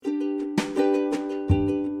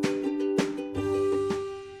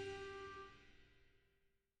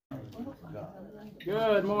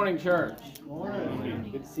Good morning, church. Morning.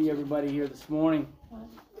 Good to see everybody here this morning.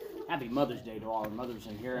 Happy Mother's Day to all our mothers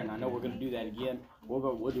in here, and I know we're going to do that again.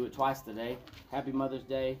 We'll do it twice today. Happy Mother's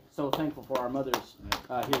Day. So thankful for our mothers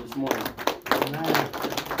here this morning.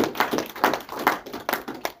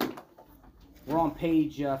 We're on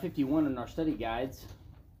page 51 in our study guides,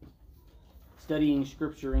 studying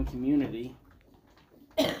Scripture in community.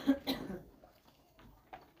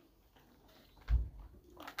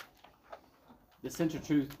 The Central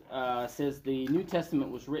Truth says the New Testament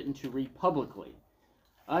was written to read publicly.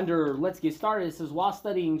 Under Let's Get Started, it says, while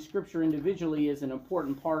studying Scripture individually is an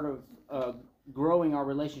important part of growing our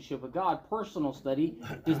relationship with God, personal study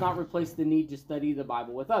does not replace the need to study the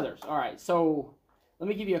Bible with others. All right, so let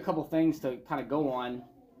me give you a couple things to kind of go on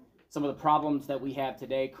some of the problems that we have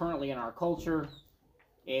today currently in our culture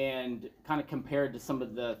and kind of compared to some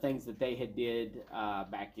of the things that they had did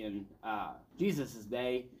back in Jesus'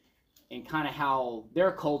 day, and kind of how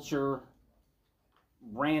their culture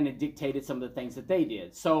ran and dictated some of the things that they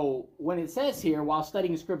did. So when it says here, while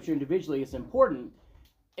studying Scripture individually is important,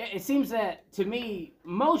 it seems that, to me,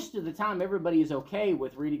 most of the time everybody is okay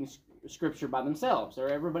with reading Scripture by themselves, or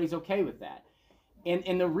everybody's okay with that.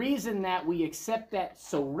 And the reason that we accept that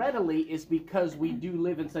so readily is because we do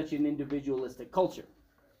live in such an individualistic culture.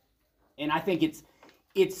 And I think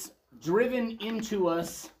it's driven into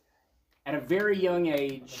us at a very young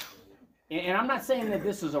age. And I'm not saying that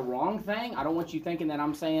this is a wrong thing. I don't want you thinking that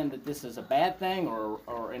I'm saying that this is a bad thing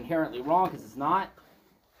or inherently wrong, because it's not.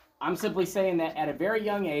 I'm simply saying that at a very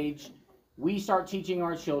young age, we start teaching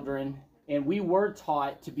our children, and we were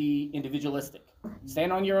taught to be individualistic.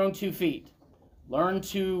 Stand on your own 2 feet. Learn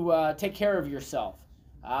to take care of yourself.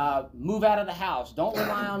 Move out of the house. Don't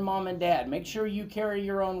rely on mom and dad. Make sure you carry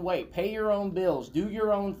your own weight. Pay your own bills. Do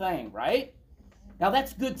your own thing, right? Now,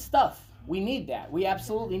 that's good stuff. We need that. We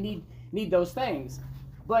absolutely need those things.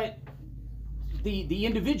 But the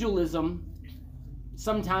individualism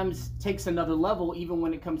sometimes takes another level, even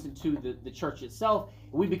when it comes into the church itself.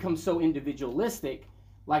 We become so individualistic,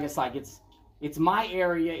 it's my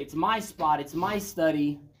area, it's my spot, it's my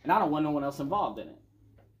study, and I don't want no one else involved in it.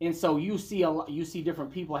 And so you see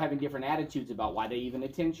different people having different attitudes about why they even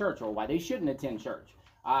attend church or why they shouldn't attend church.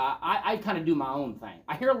 I kind of do my own thing.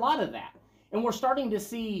 I hear a lot of that. And we're starting to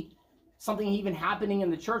see something even happening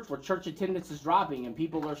in the church where church attendance is dropping, and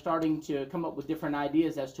people are starting to come up with different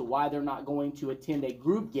ideas as to why they're not going to attend a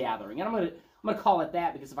group gathering. And I'm gonna call it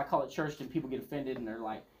that, because if I call it church, then people get offended and they're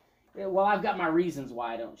like, well, I've got my reasons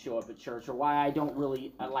why I don't show up at church, or why I don't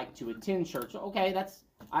really like to attend church. Okay,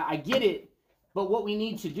 I get it, but what we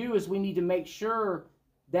need to do is we need to make sure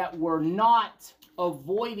that we're not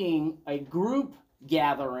avoiding a group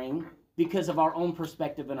gathering because of our own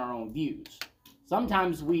perspective and our own views.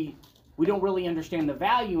 Sometimes we don't really understand the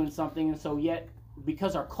value in something, and so yet,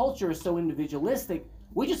 because our culture is so individualistic,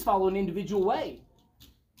 we just follow an individual way.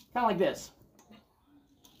 Kind of like this.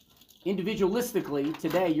 Individualistically,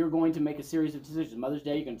 today, you're going to make a series of decisions. Mother's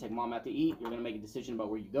Day, you're going to take mom out to eat. You're going to make a decision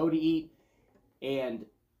about where you go to eat. And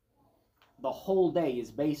the whole day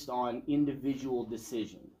is based on individual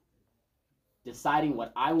decision. Deciding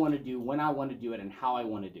what I want to do, when I want to do it, and how I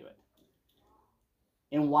want to do it.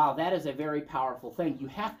 And while that is a very powerful thing, you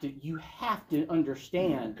have to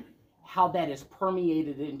understand how that is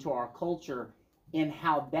permeated into our culture, and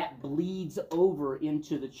how that bleeds over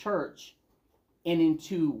into the church and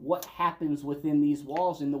into what happens within these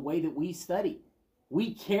walls in the way that we study.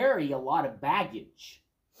 We carry a lot of baggage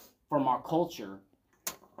from our culture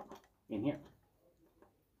in here.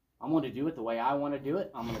 I'm going to do it the way I want to do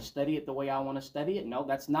it. I'm going to study it the way I want to study it. No,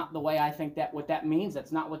 that's not the way I think what that means.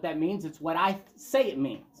 That's not what that means. It's what I say it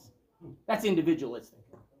means. That's individualistic.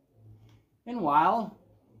 And while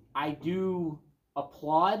I do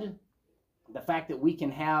applaud the fact that we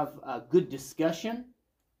can have a good discussion,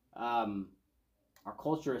 our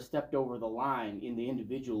culture has stepped over the line in the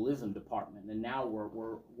individualism department, and now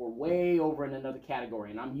we're way over in another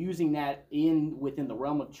category. And I'm using that within the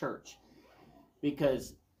realm of church,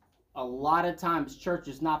 because a lot of times church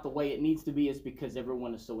is not the way it needs to be, is because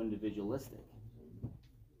everyone is so individualistic.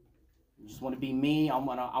 You just want to be me. I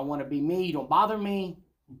want to be me. You don't bother me.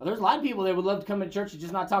 But there's a lot of people that would love to come to church and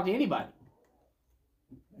just not talk to anybody.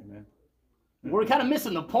 Amen. We're kind of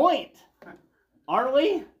missing the point, aren't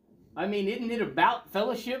we? I mean, isn't it about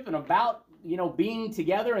fellowship and about, being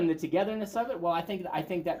together and the togetherness of it? Well, I think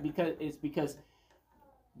that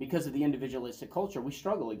because of the individualistic culture, we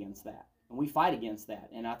struggle against that. And we fight against that.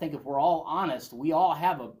 And I think if we're all honest, we all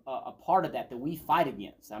have a part of that we fight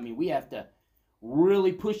against. I mean, we have to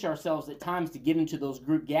really push ourselves at times to get into those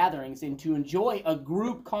group gatherings and to enjoy a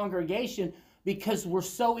group congregation because we're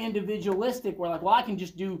so individualistic. We're like, well, I can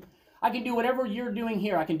do whatever you're doing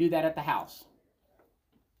here. I can do that at the house.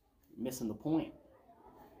 Missing the point.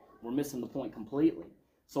 We're missing the point completely.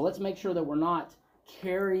 So let's make sure that we're not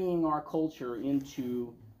carrying our culture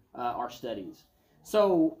into our studies.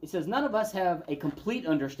 So it says none of us have a complete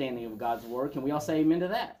understanding of God's word. Can we all say amen to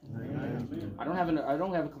that? Amen. I don't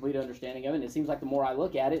have a complete understanding of it. And it seems like the more I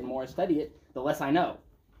look at it and the more I study it, the less I know.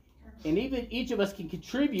 And even each of us can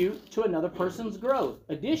contribute to another person's growth.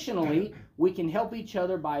 Additionally, we can help each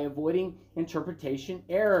other by avoiding interpretation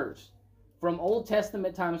errors. From Old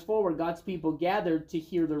Testament times forward, God's people gathered to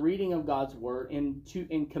hear the reading of God's word and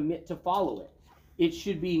commit to follow it. It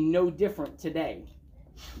should be no different today.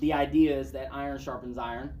 The idea is that iron sharpens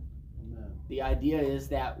iron. Amen. The idea is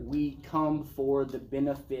that we come for the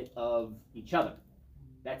benefit of each other.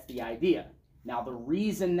 That's the idea. Now, the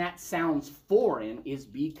reason that sounds foreign is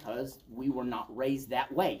because we were not raised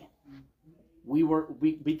that way.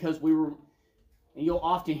 Because we were, and you'll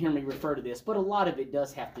often hear me refer to this, but a lot of it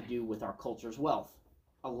does have to do with our culture's wealth.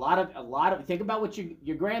 A lot of think about what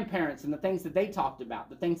your grandparents and the things that they talked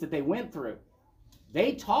about, the things that they went through.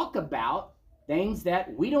 They talk about things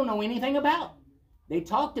that we don't know anything about. They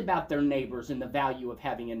talked about their neighbors and the value of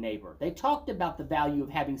having a neighbor. They talked about the value of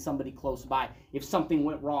having somebody close by. If something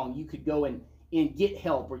went wrong, you could go and get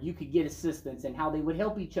help, or you could get assistance, and how they would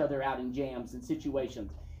help each other out in jams and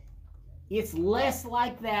situations. It's less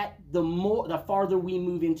like that the farther we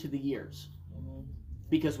move into the years,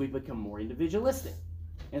 because we become more individualistic.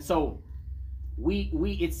 And so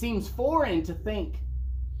it seems foreign to think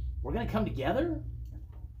we're going to come together,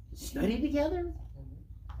 study together,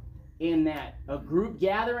 in that a group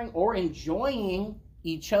gathering, or enjoying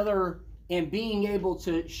each other and being able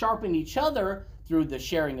to sharpen each other through the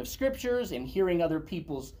sharing of scriptures and hearing other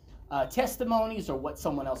people's testimonies, or what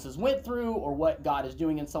someone else has went through, or what God is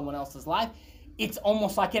doing in someone else's life. It's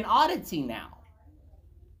almost like an oddity now.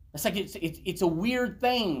 It's like it's a weird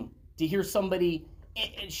thing to hear somebody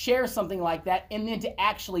share something like that and then to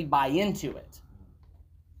actually buy into it.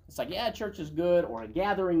 It's like, yeah, church is good, or a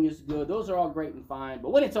gathering is good. Those are all great and fine.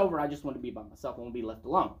 But when it's over, I just want to be by myself. I want to be left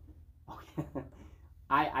alone.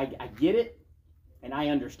 I get it, and I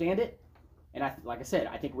understand it. And like I said,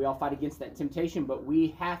 I think we all fight against that temptation, but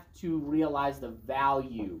we have to realize the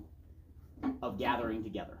value of gathering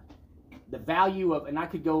together. The value of, and I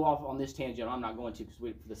could go off on this tangent, I'm not going to for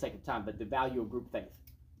the sake of time, but the value of group faith.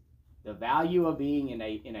 The value of being in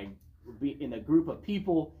a group of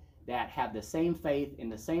people that have the same faith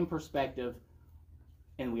and the same perspective,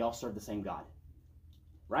 and we all serve the same God.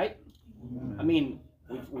 Right? Amen. I mean,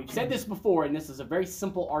 we've said this before, and this is a very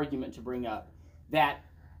simple argument to bring up, that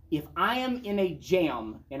if I am in a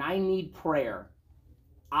jam and I need prayer,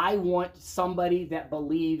 I want somebody that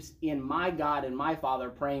believes in my God and my Father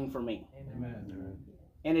praying for me. Amen.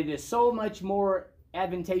 And it is so much more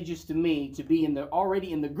advantageous to me to be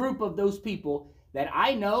already in the group of those people that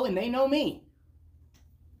I know and they know me.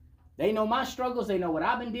 They know my struggles, they know what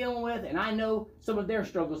I've been dealing with, and I know some of their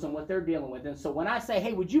struggles and what they're dealing with. And so when I say,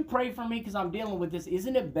 hey, would you pray for me because I'm dealing with this,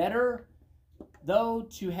 isn't it better, though,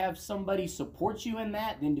 to have somebody support you in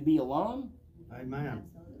that than to be alone? Amen.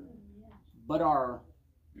 But our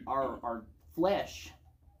flesh,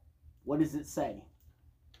 what does it say?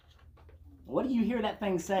 What do you hear that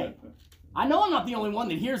thing say? I know I'm not the only one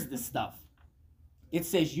that hears this stuff. It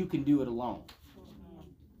says you can do it alone.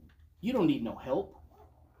 You don't need no help.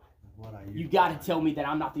 You got to tell me that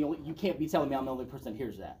I'm not the only. You can't be telling me I'm the only person that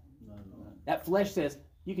hears that. That flesh says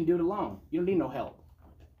you can do it alone. You don't need no help.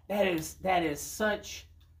 That is such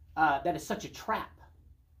a trap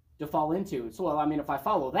to fall into. So, well, I mean, if I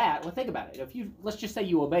follow that, well, think about it. Let's just say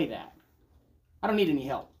you obey that. I don't need any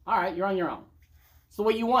help. All right, you're on your own. It's the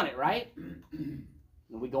way you want it, right? And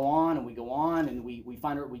we go on and we go on, and we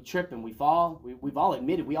trip and we fall. We've all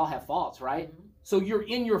admitted we all have faults, right? So you're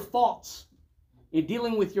in your faults. You're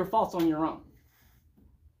dealing with your faults on your own.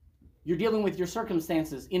 You're dealing with your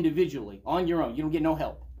circumstances individually, on your own. You don't get no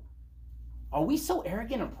help. Are we so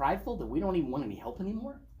arrogant and prideful that we don't even want any help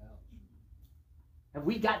anymore? Have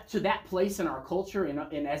we got to that place in our culture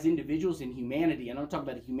and as individuals in humanity, and I'm talking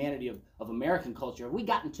about the humanity of American culture, have we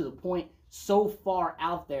gotten to the point so far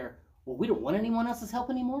out there where we don't want anyone else's help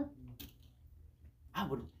anymore?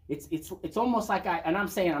 It's almost like I'm not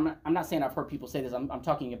saying I've heard people say this. I'm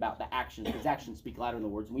talking about the actions, because actions speak louder than the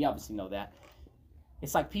words, and we obviously know that.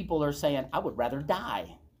 It's like people are saying, I would rather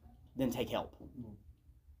die than take help.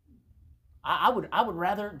 I would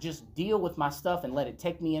rather just deal with my stuff and let it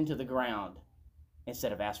take me into the ground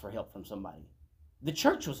instead of ask for help from somebody. The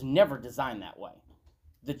church was never designed that way.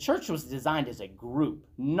 The church was designed as a group,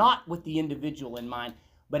 not with the individual in mind,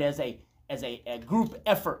 but as a group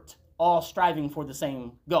effort, all striving for the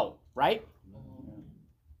same goal, right?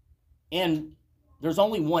 And there's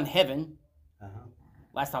only one heaven, Uh-huh.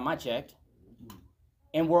 last time I checked.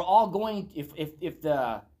 And we're all going,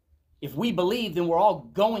 if we believe, then we're all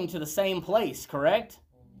going to the same place, correct?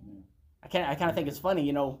 I kind of think it's funny,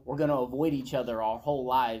 you know, we're going to avoid each other our whole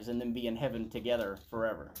lives and then be in heaven together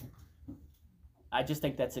forever. I just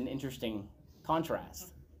think that's an interesting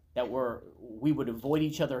contrast, that we would avoid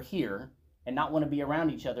each other here and not want to be around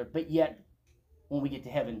each other, but yet when we get to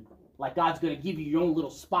heaven, like God's going to give you your own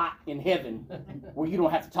little spot in heaven where you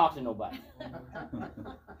don't have to talk to nobody.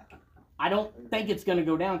 I don't think it's going to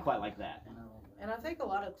go down quite like that. And I think a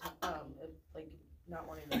lot of like not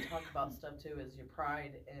wanting to talk about stuff too is your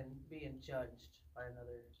pride and being judged by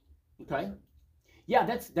another. Okay. person. Yeah,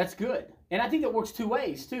 that's good, and I think that works two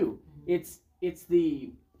ways too. It's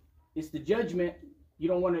the judgment. You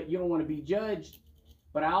don't want to be judged,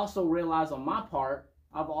 but I also realize on my part,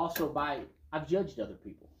 I've judged other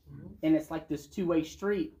people, and it's like this two-way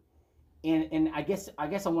street. And I guess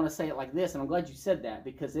I want to say it like this, and I'm glad you said that,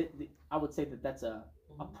 because I would say that that's a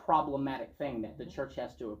problematic thing that the church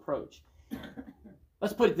has to approach.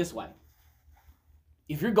 Let's put it this way.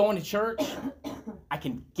 If you're going to church, I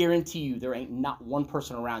can guarantee you there ain't not one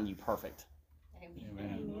person around you perfect.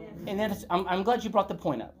 Amen. And I'm glad you brought the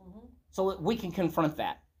point up, so that we can confront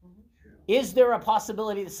that. Mhm. Is there a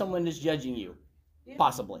possibility that someone is judging you? Yeah.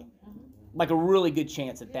 Possibly. Like a really good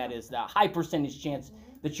chance that is the high percentage chance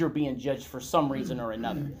that you're being judged for some reason or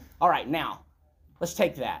another. All right, now, let's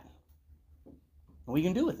take that. What are you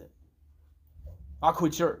going to do with it? I'll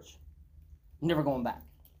quit church. I'm never going back.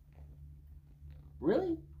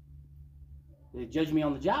 Really? They judge me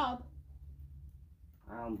on the job.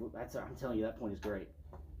 I'm telling you, that point is great.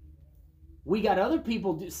 We got other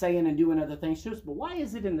people saying and doing other things to us, but why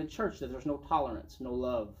is it in the church that there's no tolerance, no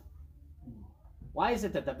love? Why is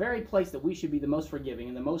it that the very place that we should be the most forgiving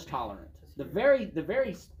and the most tolerant, the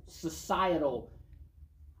very societal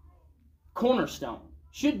cornerstone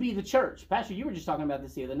should be the church? Pastor, you were just talking about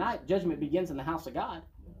this the other night. Judgment begins in the house of God.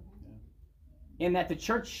 And that the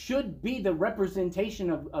church should be the representation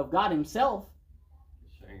of God himself.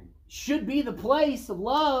 Should be the place of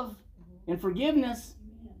love and forgiveness.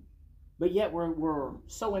 But yet we're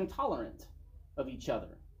so intolerant of each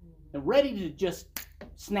other and ready to just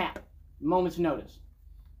snap moment's notice.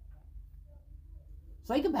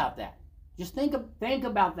 Think about that. Just think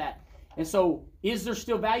about that. And so, is there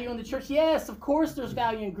still value in the church? Yes, of course there's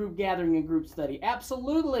value in group gathering and group study.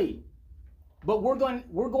 Absolutely. But we're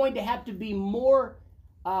going to have to be more,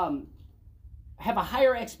 have a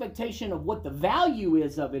higher expectation of what the value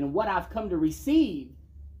is of it and what I've come to receive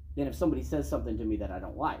than if somebody says something to me that I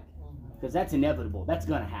don't like. Because that's inevitable. That's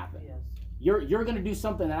going to happen. Yes. You're going to do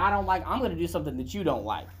something that I don't like. I'm going to do something that you don't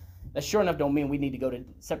like. That sure enough don't mean we need to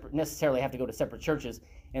necessarily have to go to separate churches,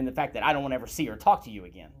 and the fact that I don't want to ever see or talk to you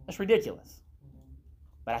again. That's ridiculous.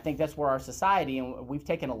 But I think that's where our society, and we've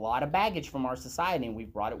taken a lot of baggage from our society and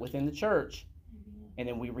we've brought it within the church, and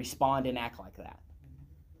then we respond and act like that.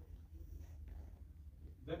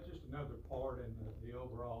 That's just another part in the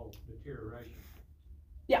overall deterioration.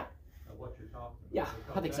 Yeah. Of what you're talking about. Yeah,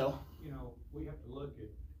 Because I think so. You know, we have to look at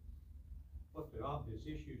what the obvious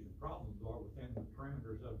issues and problems are within the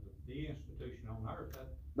parameters of the institution on earth.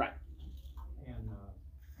 Right.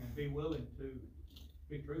 And be willing to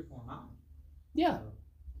be truthful and honest. Yeah.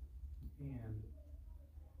 And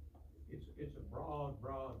it's a broad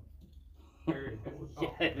area that we're talking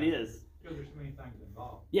Yeah, about. it is. Because there's so many things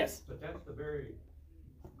involved. Yes. But that's the very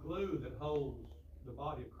glue that holds the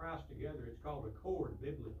body of Christ together. It's called accord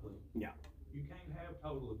biblically. Yeah. You can't have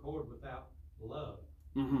total accord without love.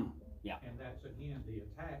 Mm-hmm. Yeah. And that's again the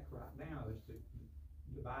attack right now is to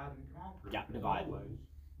divide and conquer. Yeah, divide. Always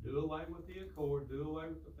do away with the accord, do away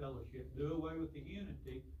with the fellowship, do away with the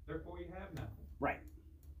unity, therefore you have nothing. Right.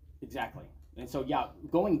 Exactly. And so, yeah,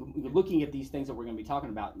 looking at these things that we're going to be talking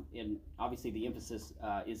about, and obviously the emphasis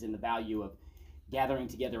is in the value of gathering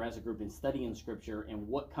together as a group and studying Scripture and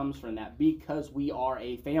what comes from that, because we are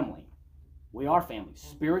a family. We are family.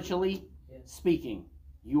 Spiritually speaking,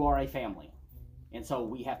 you are a family. And so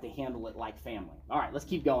we have to handle it like family. All right, let's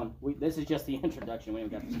keep going. This is just the introduction. We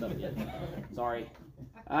haven't got the stuff yet. Sorry.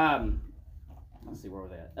 Let's see, where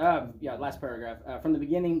was that? Yeah, last paragraph. From the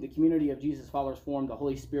beginning, the community of Jesus followers formed. The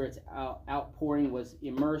Holy Spirit's outpouring was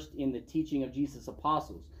immersed in the teaching of Jesus'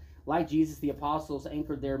 apostles. Like Jesus, the apostles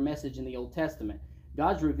anchored their message in the Old Testament.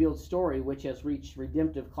 God's revealed story, which has reached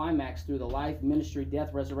redemptive climax through the life, ministry,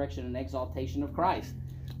 death, resurrection, and exaltation of Christ.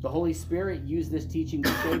 The Holy Spirit used this teaching to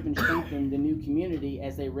shape and strengthen the new community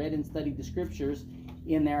as they read and studied the Scriptures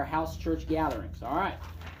in their house church gatherings. All right.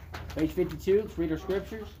 Page 52, let's read our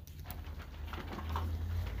scriptures.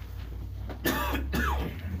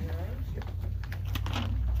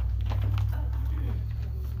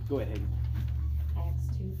 Go ahead, Hayden. Acts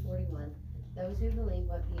 2:41. Those who believed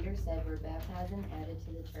what Peter said were baptized and added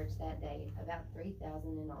to the church that day, about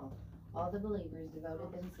 3,000 in all. All the believers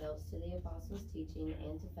devoted themselves to the apostles' teaching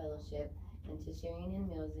and to fellowship, and to sharing in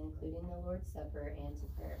meals, including the Lord's Supper, and to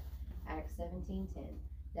prayer. Acts 17:10.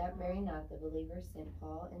 That very night the believers sent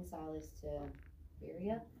Paul and Silas to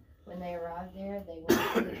Berea. When they arrived there, they went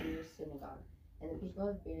to the Jewish synagogue. And the people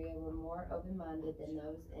of Berea were more open-minded than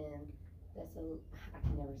those in I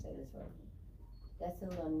can never say this word.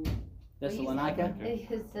 Thessalonica?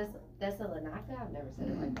 Thessalonica? I've never said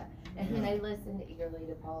it like that. And they listened eagerly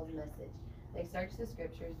to Paul's message. They searched the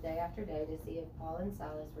scriptures day after day to see if Paul and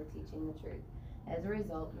Silas were teaching the truth. As a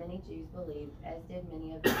result, many Jews believed, as did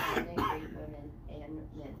many of the Greek women and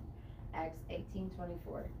men. Acts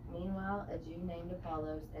 18:24. Meanwhile, a Jew named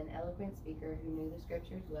Apollos, an eloquent speaker who knew the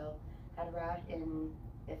scriptures well, had arrived in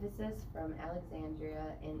Ephesus from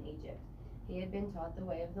Alexandria in Egypt. He had been taught the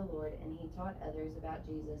way of the Lord, and he taught others about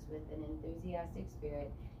Jesus with an enthusiastic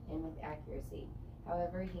spirit and with accuracy.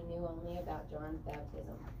 However, he knew only about John's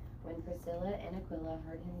baptism. When Priscilla and Aquila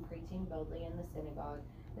heard him preaching boldly in the synagogue,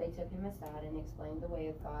 they took him aside and explained the way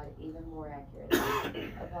of God even more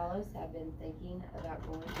accurately. Apollos had been thinking about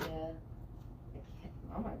going to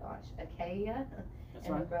Achaia,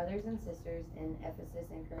 and the brothers and sisters in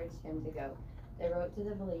Ephesus encouraged him to go. They wrote to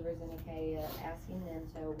the believers in Achaia, asking them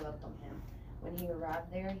to welcome him. When he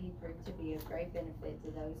arrived there, he proved to be of great benefit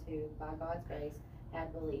to those who, by God's grace,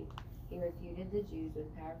 had believed. He refuted the Jews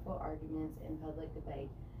with powerful arguments in public debate.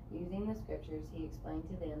 Using the scriptures, he explained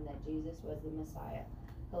to them that Jesus was the Messiah.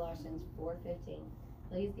 Colossians 4:15.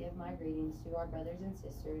 Please give my greetings to our brothers and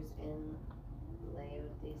sisters in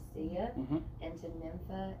Laodicea and to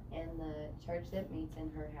Nympha and the church that meets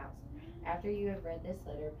in her house. After you have read this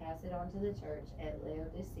letter, pass it on to the church at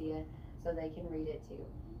Laodicea so they can read it too.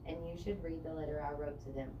 And you should read the letter I wrote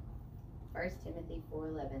to them. 1 Timothy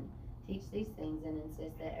 4:11. Teach these things and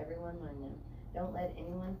insist that everyone learn them. Don't let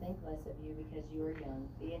anyone think less of you because you are young.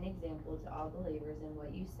 Be an example to all believers in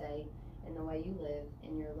what you say, in the way you live,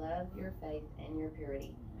 in your love, your faith, and your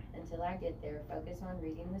purity. Until I get there, focus on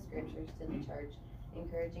reading the scriptures to the church,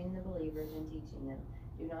 encouraging the believers and teaching them.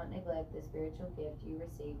 Do not neglect the spiritual gift you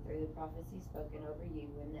received through the prophecy spoken over you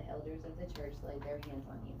when the elders of the church laid their hands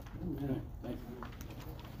on you. Amen. Thank you.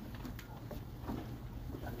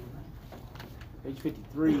 Page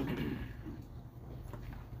 53.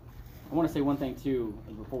 I want to say one thing too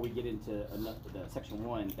before we get into the section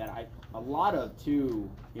 1, that a lot of too,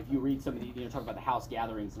 if you read some of the, talk about the house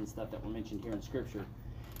gatherings and stuff that were mentioned here in Scripture,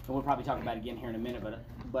 and we'll probably talk about it again here in a minute,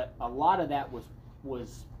 but a lot of that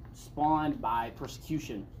was spawned by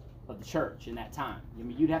persecution of the church in that time. I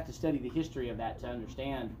mean, you'd have to study the history of that to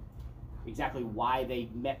understand exactly why they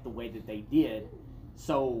met the way that they did.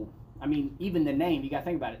 So, I mean, even the name, you got to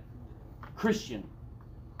think about it. Christian.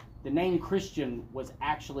 The name Christian was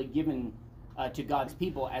actually given to God's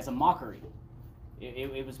people as a mockery.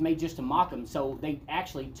 It was made just to mock them. So they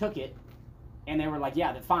actually took it and they were like,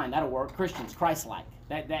 yeah, fine, that'll work. Christians, Christ-like.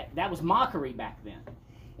 That was mockery back then.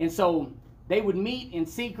 And so they would meet in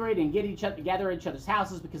secret and gather at each other's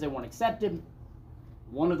houses because they weren't accepted.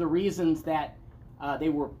 One of the reasons that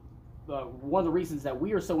one of the reasons that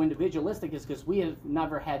we are so individualistic is because we have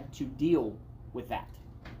never had to deal with that.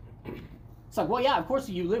 It's like, well, yeah, of course,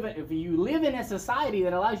 if you live in a society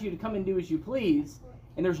that allows you to come and do as you please,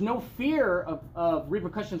 and there's no fear of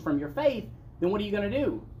repercussions from your faith, then what are you going to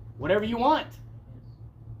do? Whatever you want.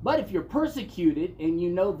 But if you're persecuted and you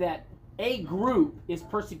know that a group is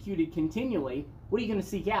persecuted continually, what are you going to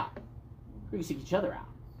seek out? You're going to seek each other out.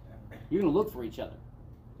 You're going to look for each other.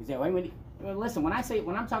 You say, wait, listen, when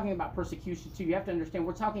I'm talking about persecution too, you have to understand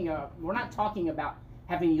we're not talking about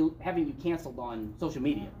having you canceled on social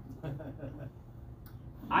media.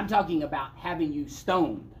 I'm talking about having you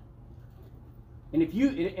stoned. And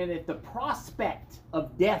if the prospect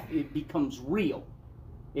of death becomes real,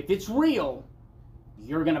 if it's real,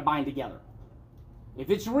 you're going to bind together.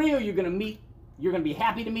 If it's real, you're going to meet. You're going to be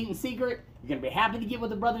happy to meet in secret. You're going to be happy to get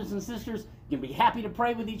with the brothers and sisters. You're going to be happy to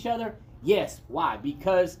pray with each other. Yes. Why?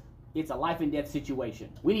 Because it's a life and death situation.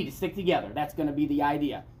 We need to stick together. That's going to be the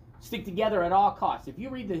idea. Stick together at all costs. If you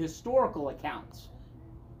read the historical accounts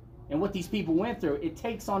and what these people went through, it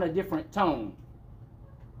takes on a different tone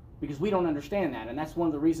because we don't understand that. And that's one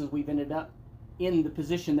of the reasons we've ended up in the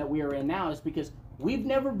position that we are in now, is because we've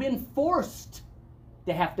never been forced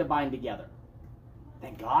to have to bind together.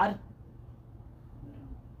 Thank God.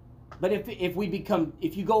 But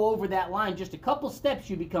if you go over that line just a couple steps,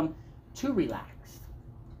 you become too relaxed.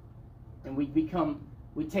 And we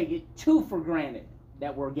take it too for granted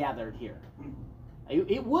that we're gathered here.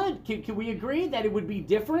 It would, can we agree that it would be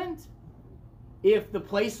different if the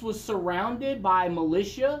place was surrounded by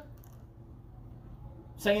militia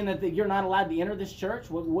saying that you're not allowed to enter this church?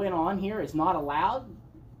 What went on here is not allowed.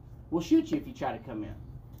 We'll shoot you if you try to come in.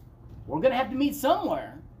 We're going to have to meet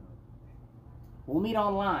somewhere. We'll meet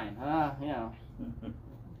online.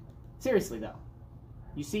 Seriously, though.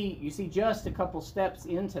 You see just a couple steps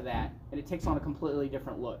into that, and it takes on a completely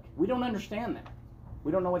different look. We don't understand that.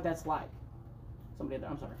 We don't know what that's like. Somebody,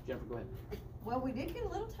 I'm sorry, Jennifer, go ahead. Well, we did get a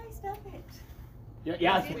little taste of it.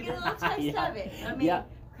 Yeah. We did get a little taste of it. I mean, Yeah.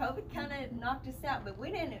 COVID kind of knocked us out, but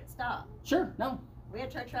we didn't stop. Sure, no. We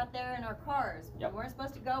had church right there in our cars. Yep. We weren't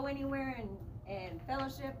supposed to go anywhere and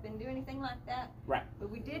fellowship and do anything like that. Right. But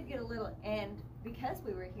we did get a little, and because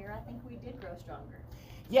we were here, I think we did grow stronger.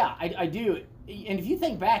 Yeah, I do. And if you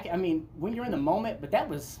think back, I mean, when you're in the moment, but it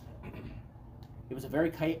was a very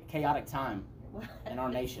chaotic time in our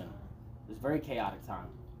nation. It was a very chaotic time.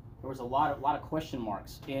 There was a lot of question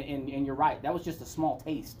marks, and you're right. That was just a small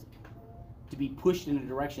taste to be pushed in a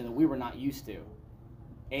direction that we were not used to.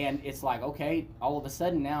 And it's like, okay, all of a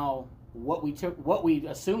sudden now, what we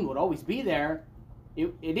assumed would always be there,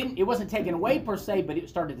 it wasn't taken away per se, but it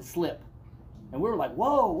started to slip. And we were like,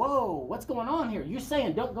 whoa, what's going on here? You're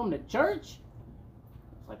saying don't come to church?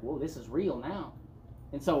 It's like, whoa, this is real now.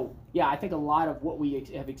 And so, yeah, I think a lot of what we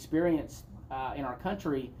have experienced in our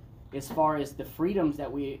country, as far as the freedoms that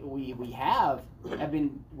we have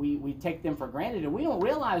been, we take them for granted, and we don't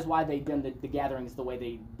realize why they've done the gatherings the way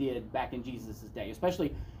they did back in Jesus' day,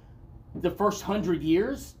 especially the first 100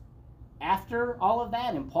 years after all of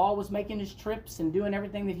that, and Paul was making his trips and doing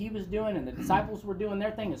everything that he was doing, and the disciples were doing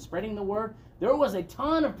their thing and spreading the word. There was a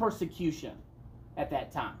ton of persecution at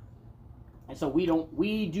that time. And so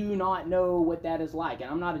we do not know what that is like.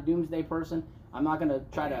 And I'm not a doomsday person. I'm not going to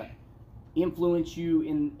try to influence you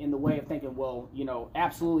in the way of thinking, well,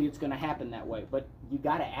 absolutely it's going to happen that way. But you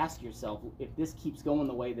got to ask yourself, if this keeps going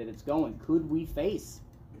the way that it's going, could we face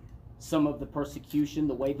some of the persecution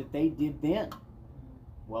the way that they did then?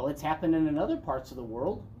 Well, it's happening in other parts of the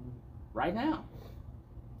world right now.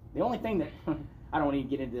 The only thing that, I don't want to even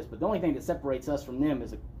get into this, but the only thing that separates us from them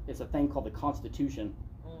is a thing called the Constitution.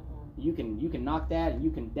 Mm-hmm. You can knock that, and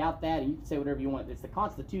you can doubt that, and you can say whatever you want. It's the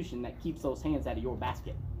Constitution that keeps those hands out of your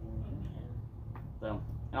basket. So,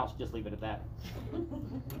 and I'll just leave it at that.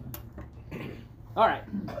 All right.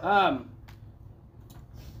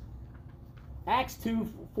 Acts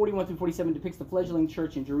 2:41-47 depicts the fledgling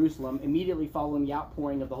church in Jerusalem immediately following the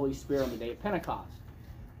outpouring of the Holy Spirit on the day of Pentecost.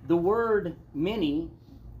 The word many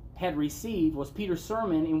had received was Peter's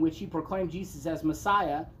sermon, in which he proclaimed Jesus as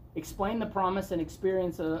Messiah, explained the promise and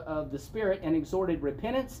experience of the Spirit, and exhorted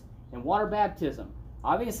repentance and water baptism.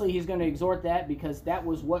 Obviously, he's going to exhort that because that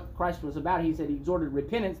was what Christ was about. He said he exhorted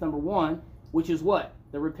repentance, number one, which is what?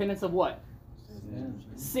 The repentance of what?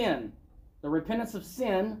 Sin. The repentance of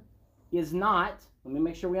sin is not, let me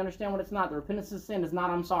make sure we understand what it's not. The repentance of sin is not,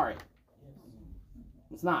 I'm sorry.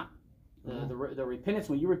 It's not. The repentance,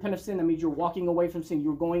 when you repent of sin, that means you're walking away from sin.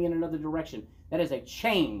 You're going in another direction. That is a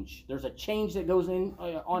change. There's a change that goes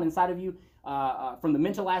on inside of you from the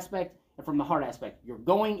mental aspect and from the heart aspect. You're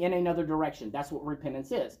going in another direction. That's what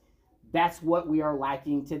repentance is. That's what we are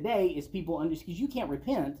lacking today is people understand, because you can't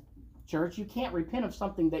repent, church. You can't repent of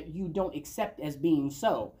something that you don't accept as being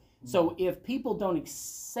so. So if people don't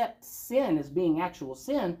accept sin as being actual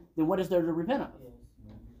sin, then what is there to repent of?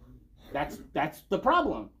 That's the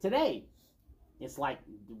problem today. It's like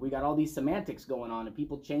we got all these semantics going on and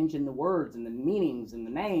people changing the words and the meanings and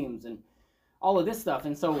the names and all of this stuff.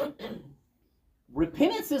 And so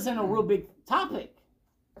repentance isn't a real big topic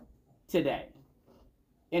today.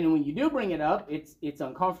 And when you do bring it up, it's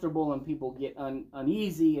uncomfortable and people get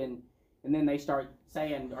uneasy and then they start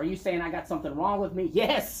saying, are you saying I got something wrong with me?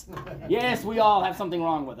 Yes. Yes, we all have something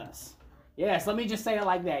wrong with us. Yes, let me just say it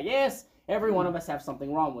like that. Yes, every one of us have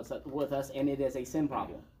something wrong with us, and it is a sin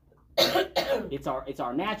problem. It's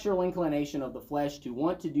our natural inclination of the flesh to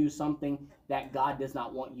want to do something that God does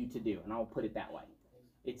not want you to do, and I'll put it that way.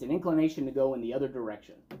 It's an inclination to go in the other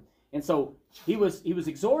direction. And so he was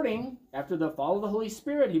exhorting after the fall of the Holy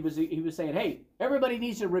Spirit. He was saying, hey, everybody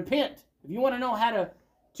needs to repent. If you want to know how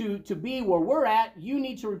to be where we're at, you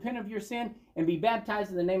need to repent of your sin and be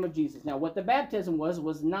baptized in the name of Jesus. Now, what the baptism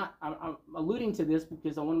was not, I'm alluding to this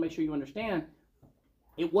because I want to make sure you understand,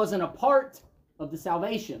 it wasn't a part of the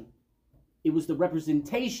salvation. It was the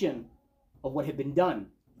representation of what had been done.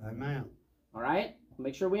 Amen. All right?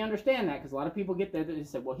 make sure we understand that, because a lot of people get that. They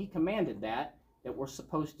say, well, he commanded that we're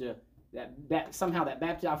supposed to, that somehow that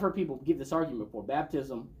baptism, I've heard people give this argument before,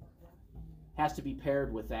 baptism has to be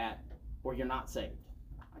paired with that or you're not saved.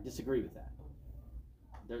 I disagree with that.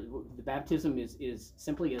 The baptism is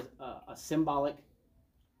simply a symbolic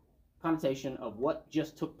connotation of what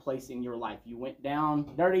just took place in your life. You went down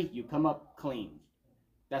dirty, you come up clean.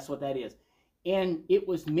 That's what that is. And it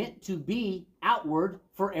was meant to be outward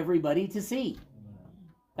for everybody to see.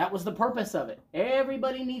 That was the purpose of it.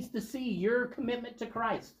 Everybody needs to see your commitment to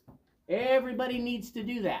Christ. Everybody needs to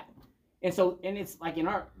do that. And so, and it's like in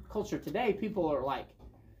our culture today, people are like,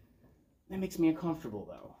 that makes me uncomfortable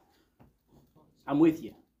though. I'm with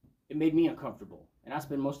you. It made me uncomfortable. And I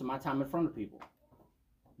spend most of my time in front of people.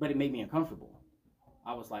 But it made me uncomfortable.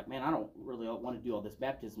 I was like, man, I don't really want to do all this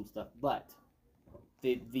baptism stuff. But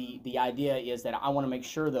the idea is that I want to make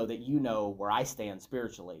sure, though, that you know where I stand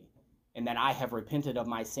spiritually. And that I have repented of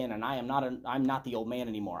my sin. And I'm not the old man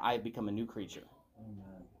anymore. I have become a new creature.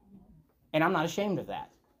 Amen. And I'm not ashamed of that.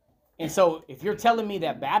 And so if you're telling me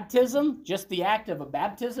that baptism, just the act of a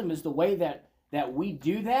baptism, is the way that we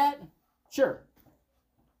do that, sure.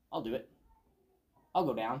 I'll do it. I'll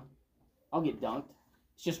go down. I'll get dunked.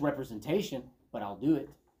 It's just representation, but I'll do it.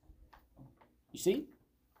 You see?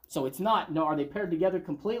 So it's not, no, are they paired together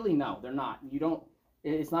completely? No, they're not.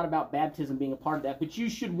 It's not about baptism being a part of that, but you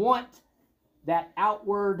should want that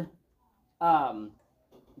outward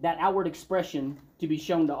expression to be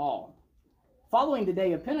shown to all. Following the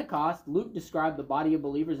day of Pentecost, Luke described the body of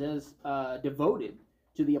believers as devoted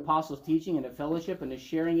to the apostles' teaching and to fellowship and to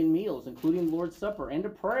sharing in meals, including the Lord's Supper and to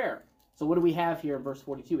prayer. So what do we have here in verse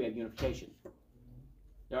 42? We have unification.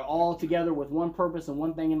 They're all together with one purpose and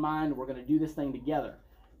one thing in mind. We're going to do this thing together.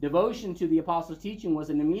 Devotion to the apostles' teaching was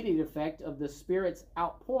an immediate effect of the Spirit's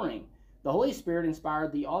outpouring. The Holy Spirit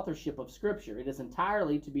inspired the authorship of Scripture. It is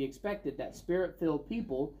entirely to be expected that Spirit-filled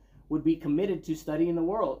people would be committed to studying the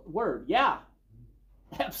Word. Yeah,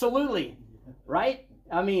 absolutely. Right?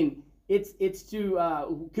 I mean, it's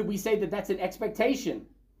to, could we say that that's an expectation?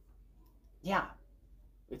 Yeah.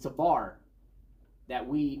 It's a bar that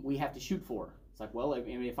we have to shoot for. It's like, well,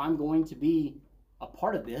 if I'm going to be a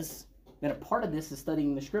part of this, then a part of this is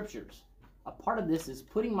studying the Scriptures. A part of this is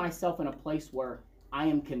putting myself in a place where I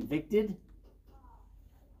am convicted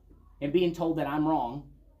and being told that I'm wrong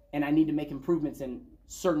and I need to make improvements in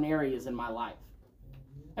certain areas in my life.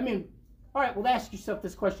 I mean, all right, well, ask yourself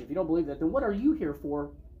this question. If you don't believe that, then what are you here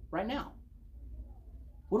for right now?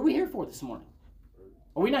 What are we here for this morning?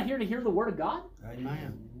 Are we not here to hear the Word of God?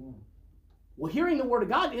 Amen. Well, hearing the Word of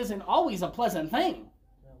God isn't always a pleasant thing.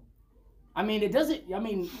 I mean,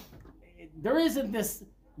 there isn't this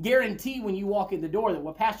guarantee when you walk in the door that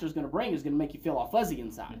what pastor's going to bring is going to make you feel all fuzzy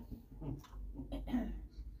inside.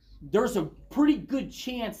 There's a pretty good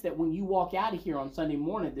chance that when you walk out of here on Sunday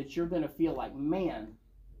morning that you're going to feel like, man,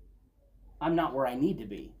 I'm not where I need to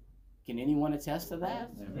be. Can anyone attest to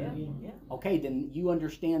that? Yeah. Okay, then you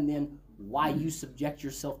understand then why you subject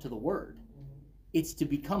yourself to the Word. It's to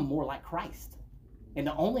become more like Christ. And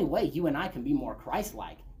the only way you and I can be more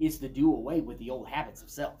Christ-like is to do away with the old habits of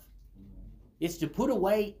self. It's to put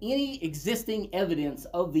away any existing evidence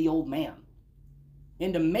of the old man.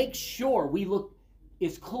 And to make sure we look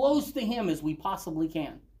as close to him as we possibly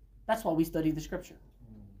can. That's why we study the Scripture.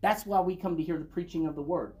 That's why we come to hear the preaching of the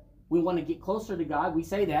Word. We want to get closer to God. We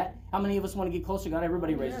say that. How many of us want to get closer to God?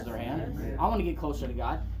 Everybody raises their hand. Yes. I want to get closer to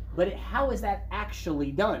God. But how is that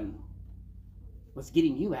actually done? What's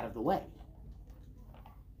getting you out of the way?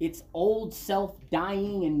 It's old self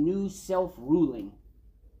dying and new self ruling.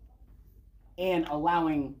 And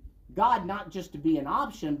allowing God not just to be an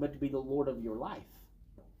option, but to be the Lord of your life.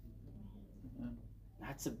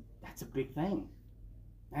 That's a big thing.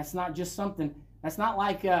 That's not just something. That's not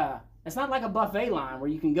like a buffet line where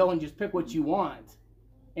you can go and just pick what you want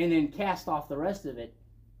and then cast off the rest of it.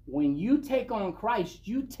 When you take on Christ,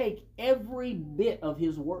 you take every bit of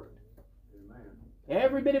His Word. Amen.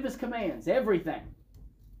 Every bit of His commands, everything.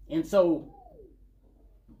 And so,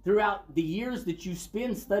 throughout the years that you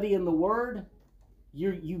spend studying the Word,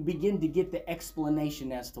 you begin to get the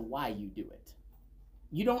explanation as to why you do it.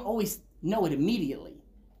 You don't always know it immediately,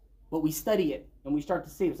 but we study it and we start to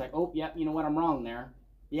see it. It's like, oh, yeah, you know what, I'm wrong there.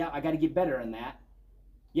 Yeah, I got to get better in that.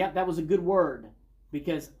 Yeah, that was a good word,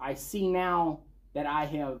 because I see now that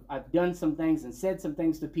I've done some things and said some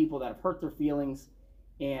things to people that have hurt their feelings,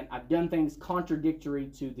 and I've done things contradictory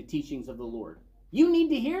to the teachings of the Lord. You need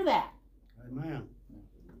to hear that. Amen.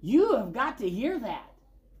 You have got to hear that.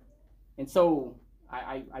 And so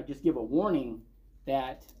I just give a warning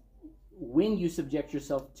that when you subject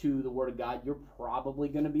yourself to the Word of God, you're probably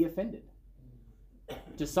going to be offended.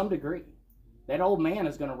 to some degree. That old man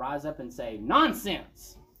is going to rise up and say,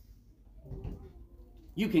 nonsense.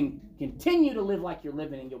 You can continue to live like you're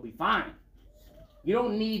living and you'll be fine. You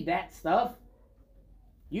don't need that stuff.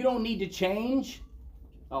 You don't need to change.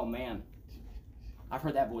 Oh man, I've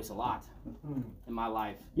heard that voice a lot in my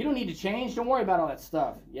life. You don't need to change. Don't worry about all that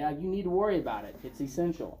stuff. Yeah, you need to worry about it. It's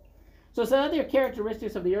essential. So some other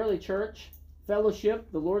characteristics of the early church: fellowship,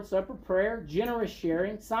 the Lord's Supper, prayer, generous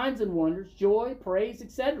sharing, signs and wonders, joy, praise,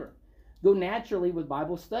 etc. Go naturally with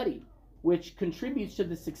Bible study, which contributes to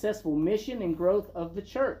the successful mission and growth of the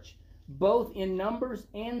church, both in numbers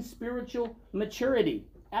and spiritual maturity.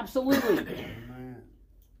 Absolutely.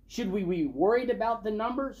 Should we be worried about the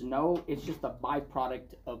numbers? No, it's just a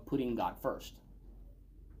byproduct of putting God first.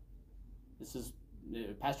 This is,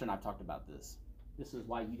 Pastor and I have talked about this. This is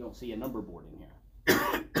why you don't see a number board in here.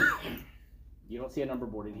 You don't see a number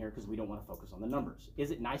board in here because we don't want to focus on the numbers.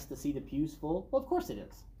 Is it nice to see the pews full? Well, of course it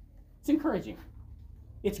is. It's encouraging.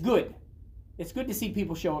 It's good. It's good to see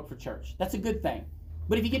people show up for church. That's a good thing.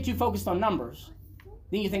 But if you get too focused on numbers,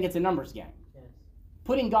 then you think it's a numbers game.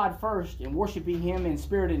 Putting God first and worshiping Him in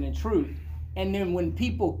spirit and in truth, and then when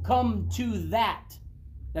people come to that,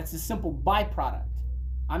 that's a simple byproduct.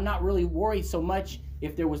 I'm not really worried so much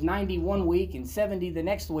if there was 90 one week and 70 the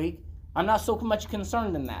next week. I'm not so much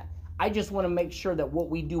concerned in that. I just want to make sure that what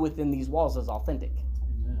we do within these walls is authentic.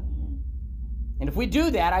 Amen. And if we do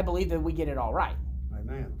that, I believe that we get it all right.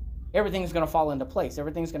 Amen. Everything's going to fall into place.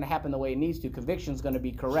 Everything's going to happen the way it needs to. Conviction's going to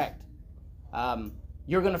be correct.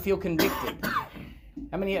 You're going to feel convicted.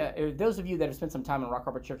 How many, those of you that have spent some time in Rock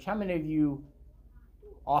Harbor Church, how many of you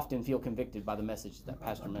often feel convicted by the message that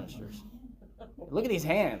Pastor ministers? Look at these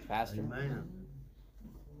hands, Pastor. Amen.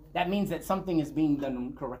 That means that something is being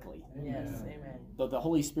done correctly. Yes, amen. The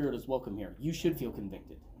Holy Spirit is welcome here. You should feel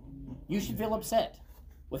convicted. You should feel upset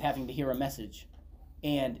with having to hear a message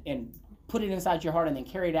and put it inside your heart and then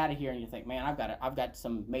carry it out of here and you think, man, I've got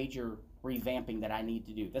some major revamping that I need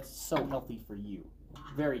to do. That's so healthy for you.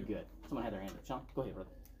 Very good. Someone had their hand up. Sean, go ahead, brother.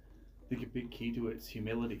 I think a big key to it is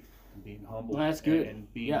humility and being humble. Well, that's good.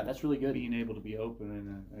 And being, yeah, that's really good. Being able to be open.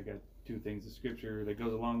 And I got two things of scripture that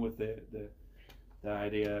goes along with the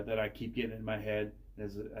idea that I keep getting in my head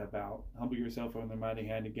is about humble yourself under the mighty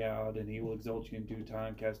hand of God, and He will exalt you in due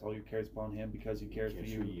time. Cast all your cares upon Him because He cares for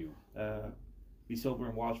you. Be sober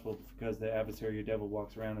and watchful, because the adversary, your devil,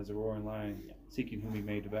 walks around as a roaring lion, seeking whom he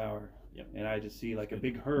may devour. Yep. And I just see like a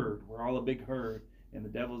big herd. We're all a big herd. And the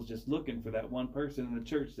devil's just looking for that one person in the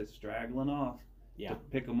church that's straggling off to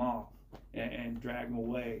pick them off and drag them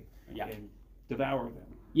away and devour them.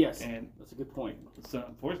 Yes, and that's a good point. So,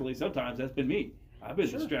 unfortunately, sometimes that's been me. I've been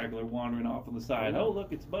the straggler wandering off on the side. Oh,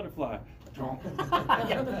 look, it's a butterfly.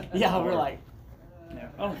 Yeah, we're like, I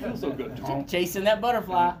don't feel so good. Chasing that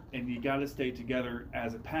butterfly. And you got to stay together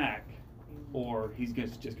as a pack, or he's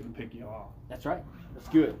just going to pick you off. That's right. That's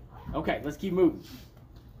good. Okay, let's keep moving.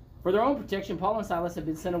 For their own protection, Paul and Silas had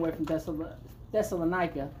been sent away from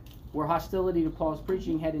Thessalonica, where hostility to Paul's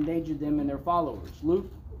preaching had endangered them and their followers.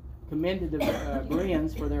 Luke commended the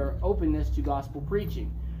Bereans for their openness to gospel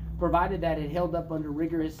preaching, provided that it held up under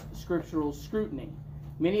rigorous scriptural scrutiny.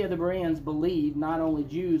 Many of the Bereans believed not only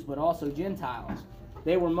Jews but also Gentiles.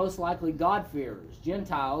 They were most likely God-fearers,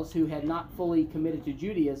 Gentiles who had not fully committed to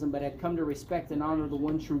Judaism but had come to respect and honor the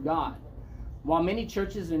one true God. While many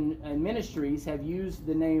churches and ministries have used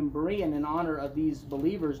the name Berean in honor of these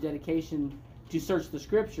believers' dedication to search the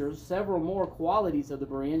scriptures, several more qualities of the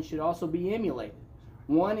Bereans should also be emulated.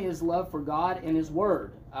 One is love for God and His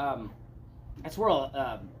Word. That's where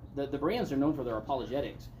the Bereans are known for their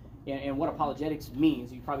apologetics. And what apologetics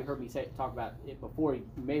means, you probably heard me talk about it before, you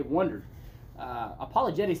may have wondered.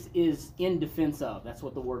 Apologetics is in defense of. That's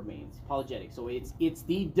what the word means, apologetics. So it's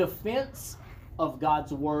the defense of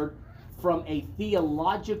God's Word from a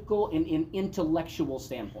theological and an intellectual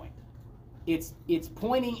standpoint. It's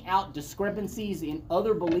pointing out discrepancies in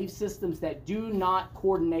other belief systems that do not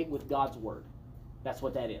coordinate with God's Word. That's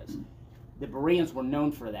what that is. The Bereans were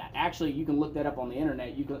known for that. Actually, you can look that up on the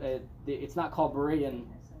internet. You can. It's not called Berean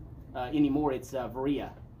anymore. It's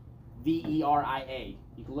Veria, Veria.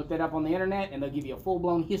 You can look that up on the internet, and they'll give you a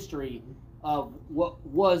full-blown history of what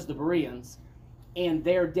was the Bereans and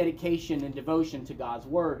their dedication and devotion to God's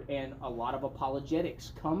Word. And a lot of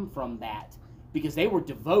apologetics come from that because they were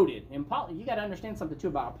devoted. And you got to understand something, too,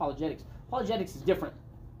 about apologetics. Apologetics is different.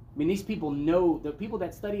 I mean, these people know, the people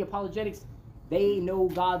that study apologetics, they know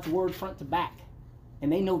God's Word front to back.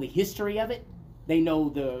 And they know the history of it. They know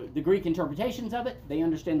the Greek interpretations of it. They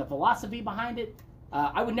understand the philosophy behind it.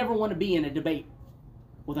 I would never want to be in a debate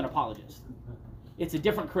with an apologist. It's a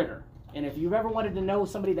different critter. And if you've ever wanted to know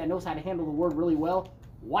somebody that knows how to handle the word really well,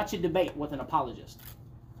 watch a debate with an apologist.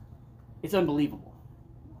 It's unbelievable.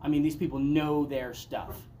 I mean, these people know their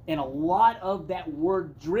stuff. And a lot of that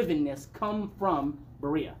word drivenness come from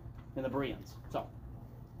Berea and the Bereans. So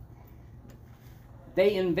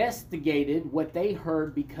they investigated what they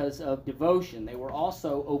heard because of devotion. They were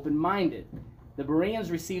also open-minded. The Bereans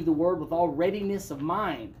received the word with all readiness of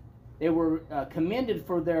mind. They were commended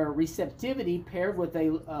for their receptivity paired with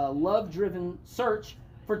a love-driven search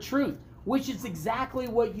for truth, which is exactly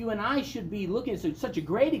what you and I should be looking at. So it's such a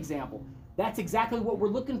great example. That's exactly what we're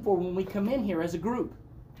looking for when we come in here as a group.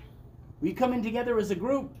 We come in together as a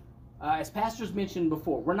group, as pastors mentioned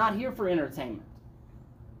before. We're not here for entertainment.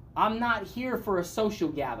 I'm not here for a social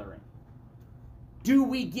gathering. Do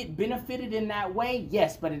we get benefited in that way?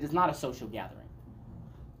 Yes, but it is not a social gathering.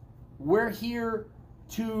 We're here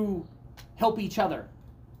to help each other.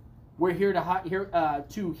 We're here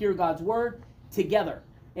to hear God's word together.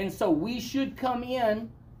 And so we should come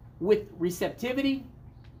in with receptivity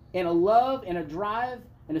and a love and a drive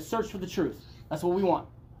and a search for the truth. That's what we want.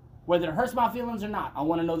 Whether it hurts my feelings or not, I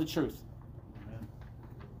want to know the truth. Amen.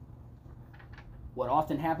 What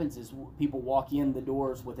often happens is people walk in the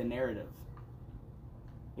doors with a narrative.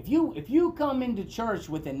 If you come into church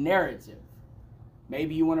with a narrative,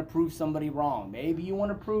 maybe you want to prove somebody wrong. Maybe you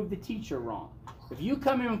want to prove the teacher wrong. If you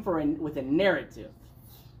come in with a narrative,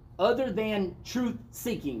 other than truth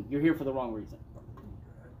seeking, you're here for the wrong reason.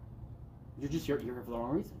 You're here for the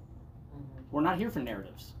wrong reason. We're not here for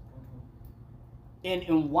narratives.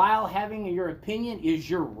 And while having your opinion is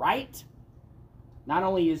your right, not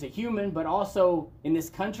only as a human, but also in this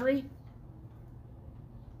country,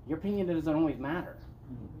 your opinion doesn't always matter.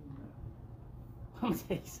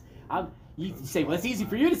 You say, well, it's easy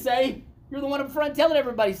for you to say. You're the one up front telling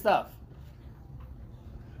everybody stuff.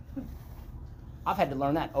 I've had to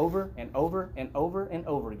learn that over and over and over and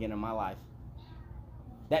over again in my life.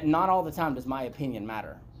 That not all the time does my opinion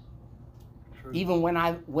matter. True. Even when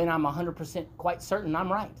I'm 100% quite certain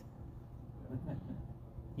I'm right.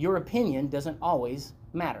 Your opinion doesn't always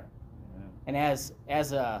matter. Yeah. And as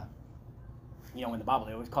in the Bible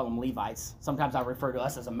they always call them Levites. Sometimes I refer to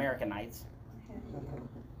us as Americanites.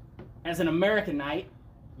 As an Americanite,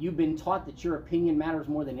 you've been taught that your opinion matters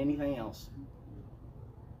more than anything else.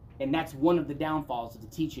 And that's one of the downfalls of the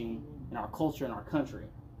teaching in our culture and our country.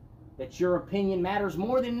 That your opinion matters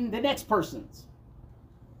more than the next person's.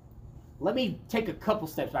 Let me take a couple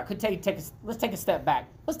steps back. Let's take a step back.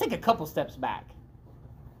 Let's take a couple steps back.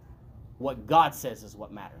 What God says is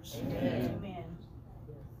what matters. Amen.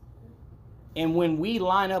 And when we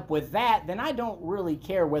line up with that, then I don't really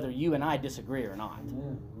care whether you and I disagree or not.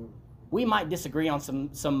 We might disagree on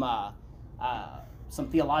some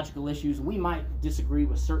theological issues. We might disagree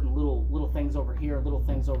with certain little things over here, little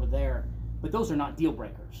things over there. But those are not deal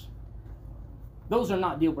breakers. Those are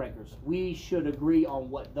not deal breakers. We should agree on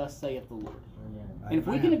what thus saith the Lord. And if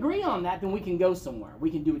we can agree on that, then we can go somewhere.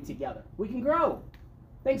 We can do it together. We can grow.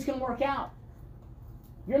 Things can work out.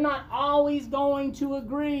 You're not always going to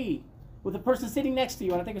agree with the person sitting next to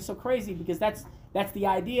you. And I think it's so crazy because that's the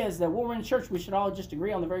idea, is that when we're in church, we should all just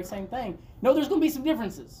agree on the very same thing. No, there's going to be some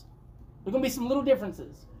differences. There's going to be some little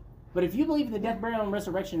differences. But if you believe in the death, burial, and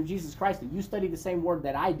resurrection of Jesus Christ, and you study the same word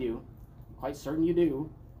that I do, I'm quite certain you do,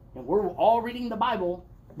 and we're all reading the Bible,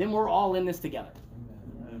 then we're all in this together.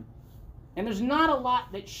 Amen. And there's not a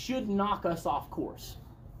lot that should knock us off course,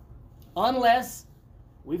 unless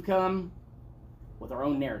we've come with our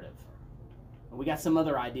own narrative, and we got some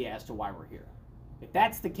other idea as to why we're here. If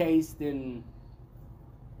that's the case, then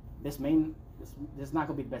this is not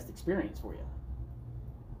going to be the best experience for you.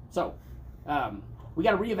 So, we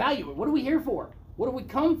got to reevaluate. What are we here for? What do we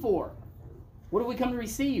come for? What do we come to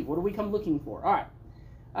receive? What do we come looking for? All right.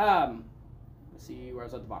 Let's see,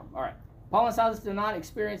 where's at the bottom? All right. Paul and Silas did not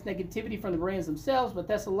experience negativity from the Bereans themselves, but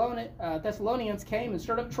Thessalonians came and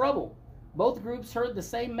stirred up trouble. Both groups heard the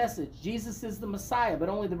same message. Jesus is the Messiah, but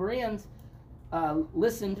only the Bereans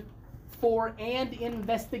listened for and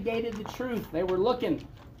investigated the truth. They were looking.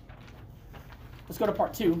 Let's go to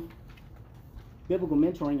part 2. Biblical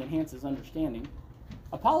mentoring enhances understanding.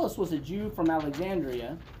 Apollos was a Jew from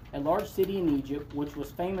Alexandria, a large city in Egypt, which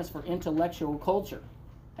was famous for intellectual culture.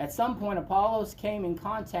 At some point, Apollos came in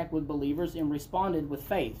contact with believers and responded with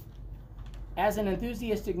faith. As an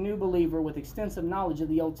enthusiastic new believer with extensive knowledge of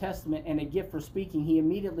the Old Testament and a gift for speaking, he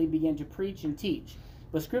immediately began to preach and teach.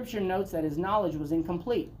 But Scripture notes that his knowledge was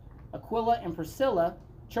incomplete. Aquila and Priscilla,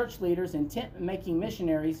 church leaders and tent-making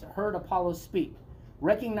missionaries, heard Apollos speak.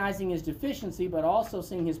 Recognizing his deficiency, but also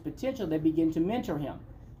seeing his potential, they began to mentor him.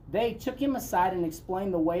 They took him aside and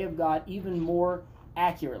explained the way of God even more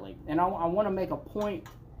accurately. And I want to make a point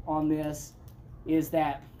on this, is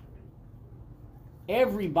that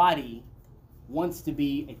everybody wants to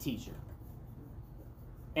be a teacher.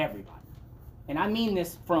 Everybody. And I mean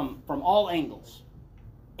this from all angles.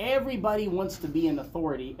 Everybody wants to be an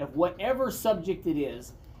authority of whatever subject it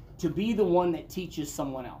is, to be the one that teaches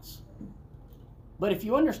someone else. But if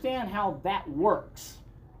you understand how that works,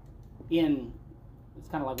 it's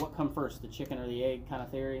kind of like what come first, the chicken or the egg kind of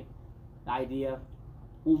theory, the idea.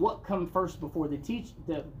 Well, what come first before the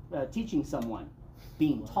teaching someone?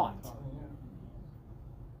 Being taught.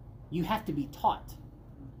 You have to be taught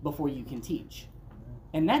before you can teach.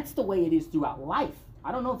 And that's the way it is throughout life.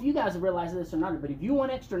 I don't know if you guys have realized this or not, but if you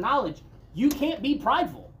want extra knowledge, you can't be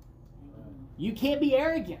prideful. You can't be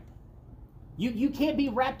arrogant. You can't be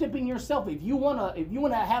wrapped up in yourself. If you wanna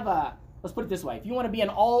have a, let's put it this way, if you want to be an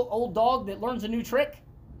old dog that learns a new trick,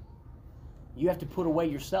 you have to put away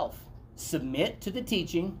yourself. Submit to the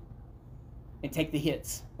teaching and take the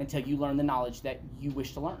hits until you learn the knowledge that you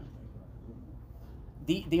wish to learn.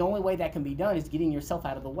 The only way that can be done is getting yourself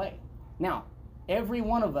out of the way. Now, every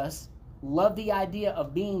one of us love the idea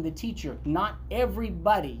of being the teacher. Not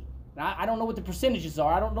everybody. I don't know what the percentages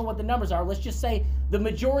are. I don't know what the numbers are. Let's just say the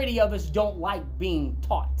majority of us don't like being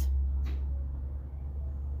taught.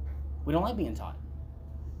 We don't like being taught.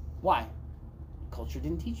 Why? Culture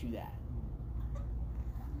didn't teach you that.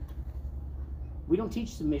 We don't teach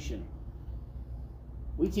submission.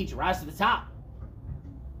 We teach rise to the top.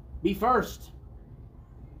 Be first.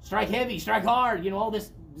 Strike heavy, strike hard. All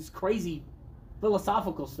this crazy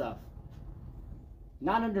philosophical stuff.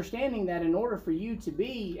 Not understanding that in order for you to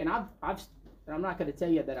be, and I'm not going to tell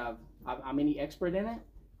you that I'm any expert in it.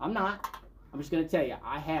 I'm not. I'm just going to tell you,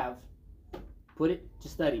 I have put it to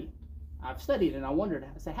study. I've studied and I wondered,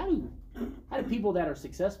 I said, how do people that are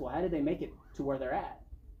successful, how do they make it to where they're at?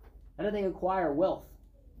 How do they acquire wealth?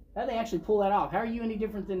 How do they actually pull that off? How are you any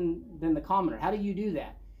different than the commoner? How do you do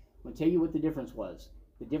that? I'm going to tell you what the difference was.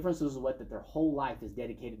 The difference was that their whole life is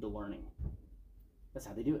dedicated to learning. That's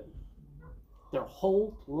how they do it. Their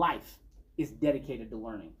whole life is dedicated to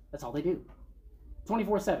learning. That's all they do.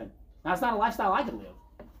 24/7. Now, it's not a lifestyle I could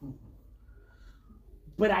live.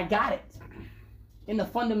 But I got it. And the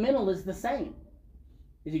fundamental is the same.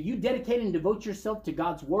 Is if you dedicate and devote yourself to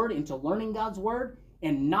God's Word and to learning God's Word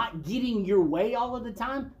and not getting your way all of the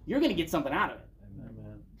time, you're going to get something out of it.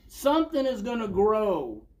 Amen. Something is going to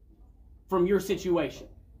grow from your situation.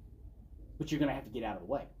 But you're going to have to get out of the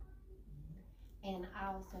way. And I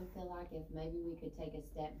also feel like if maybe we could take a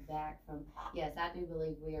step back from, yes, I do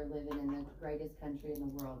believe we are living in the greatest country in the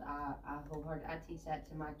world. I teach that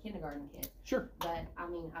to my kindergarten kids. Sure. But, I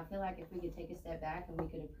feel like if we could take a step back and we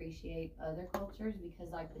could appreciate other cultures,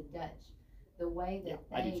 because like the Dutch, the way that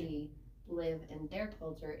they live in their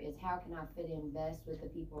culture is how can I fit in best with the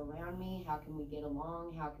people around me? How can we get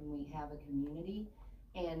along? How can we have a community?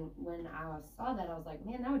 And when I saw that, I was like,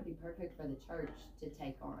 man, that would be perfect for the church to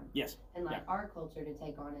take on. Yes. And like our culture to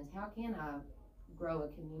take on is how can I grow a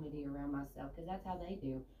community around myself? Because that's how they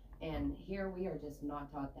do. And here we are just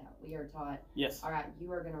not taught that. We are taught, Yes. all right,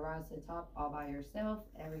 you are going to rise to the top all by yourself.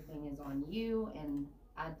 Everything is on you. And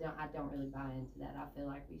I don't really buy into that. I feel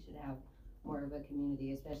like we should have more of a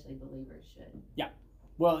community, especially believers should. Yeah.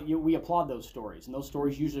 Well, we applaud those stories. And those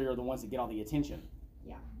stories usually are the ones that get all the attention.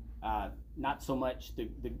 Yeah. Not so much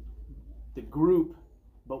the group,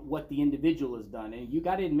 but what the individual has done. And you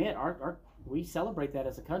got to admit, we celebrate that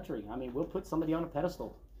as a country. We'll put somebody on a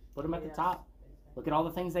pedestal, put them at the top. Look at all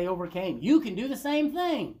the things they overcame. You can do the same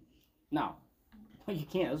thing. No, you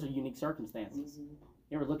can't. Those are unique circumstances. Mm-hmm.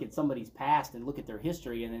 You ever look at somebody's past and look at their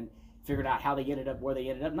history and then figured out how they ended up where they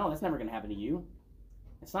ended up? No, that's never going to happen to you.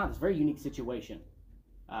 It's not. It's a very unique situation.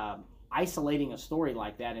 Isolating a story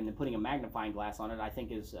like that and then putting a magnifying glass on it, I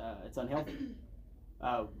think is it's unhealthy.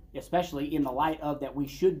 Especially in the light of that we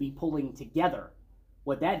should be pulling together.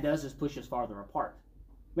 What that does is push us farther apart.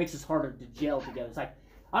 Makes us harder to gel together. It's like,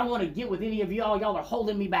 I don't want to get with any of y'all. Y'all are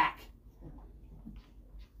holding me back.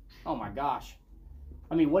 Oh my gosh.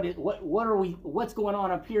 What's going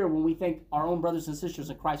on up here when we think our own brothers and sisters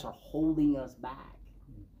in Christ are holding us back?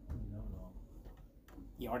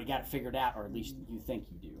 You already got it figured out, or at least you think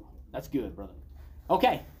you do. That's good, brother.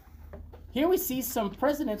 Okay. Here we see some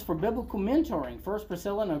precedents for biblical mentoring. First,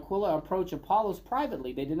 Priscilla and Aquila approach Apollos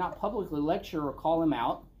privately. They did not publicly lecture or call him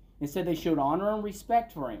out. Instead, they showed honor and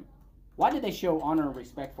respect for him. Why did they show honor and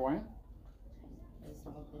respect for him? They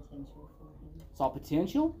saw potential for him. Saw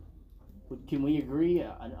potential? Can we agree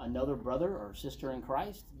another brother or sister in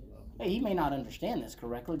Christ? Hey, he may not understand this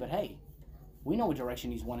correctly, but hey, we know what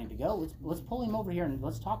direction he's wanting to go. Let's pull him over here and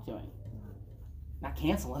let's talk to him. Not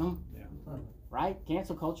canceling him. Yeah. right?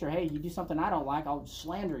 Cancel culture, hey, you do something I don't like, I'll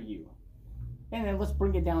slander you. And then let's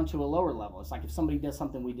bring it down to a lower level. It's like if somebody does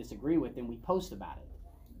something we disagree with, then we post about it.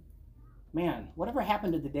 Man, whatever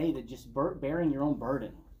happened to the day that just bearing your own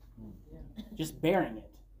burden? Just bearing it.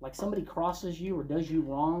 Like somebody crosses you or does you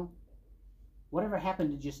wrong, whatever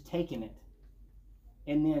happened to just taking it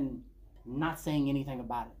and then not saying anything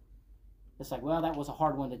about it? It's like, well, that was a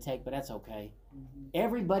hard one to take, but that's okay.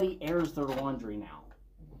 Everybody airs their laundry now.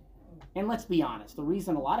 And let's be honest, the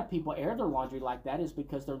reason a lot of people air their laundry like that is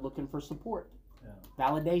because they're looking for support.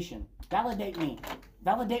 Validation. Validate me.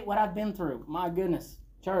 Validate what I've been through. My goodness.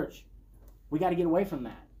 Church, we got to get away from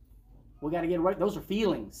that. We got to get away. Those are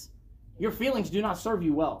feelings. Your feelings do not serve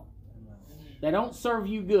you well. They don't serve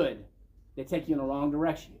you good. They take you in the wrong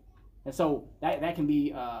direction. And so that can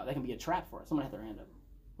be a trap for us. Someone had their hand up.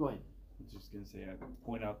 Go ahead. I was just going to say, I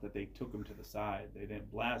point out that they took him to the side. They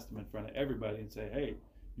didn't blast him in front of everybody and say, hey,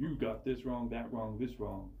 you got this wrong, that wrong, this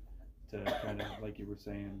wrong. To kind of, like you were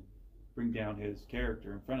saying, bring down his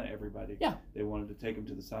character in front of everybody. Yeah. They wanted to take him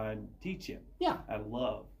to the side and teach him. Yeah. Out of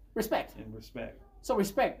love. Respect. And respect. So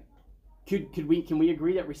respect. Can we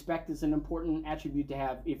agree that respect is an important attribute to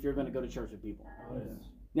have if you're going to go to church with people? Oh,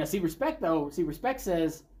 yes. Now, respect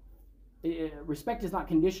says, respect is not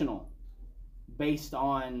conditional based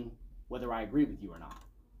on whether I agree with you or not.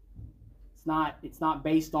 It's not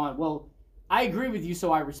based on, well, I agree with you,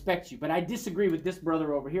 so I respect you, but I disagree with this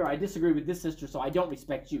brother over here. I disagree with this sister, so I don't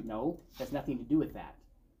respect you. No, that's nothing to do with that.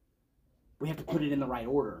 We have to put it in the right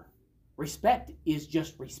order. Respect is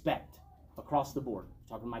just respect across the board. I'm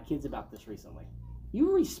talking to my kids about this recently.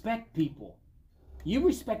 You respect people. You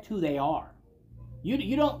respect who they are.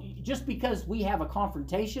 You don't, just because we have a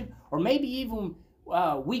confrontation, or maybe even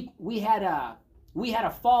we had a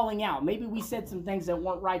falling out. Maybe we said some things that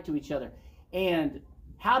weren't right to each other. And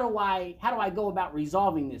how do I go about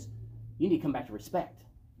resolving this? You need to come back to respect.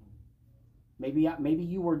 Maybe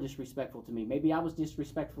you were disrespectful to me. Maybe I was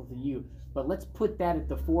disrespectful to you. But let's put that at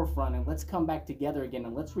the forefront and let's come back together again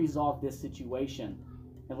and let's resolve this situation.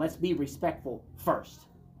 And let's be respectful first.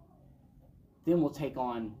 Then we'll take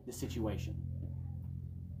on the situation.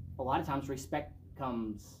 A lot of times respect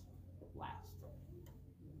comes last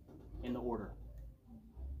in the order.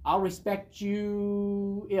 I'll respect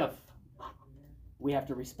you if we have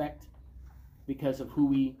to respect because of who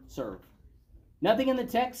we serve. Nothing in the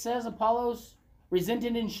text says Apollos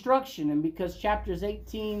resented instruction, and because chapters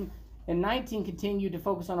 18 and 19 continue to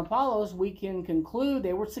focus on Apollos, we can conclude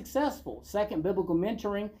they were successful. Second, biblical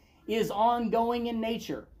mentoring is ongoing in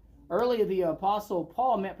nature. Earlier, the Apostle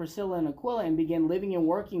Paul met Priscilla and Aquila and began living and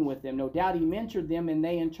working with them. No doubt he mentored them, and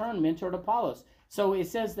they in turn mentored Apollos. So it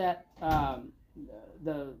says that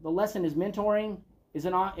the lesson is mentoring is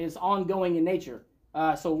ongoing in nature.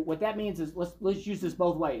 So what that means is let's use this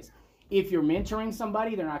both ways. If you're mentoring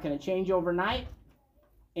somebody, they're not going to change overnight.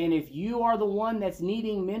 And if you are the one that's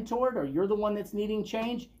needing mentored or you're the one that's needing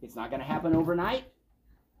change, it's not going to happen overnight.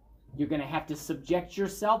 You're going to have to subject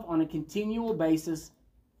yourself on a continual basis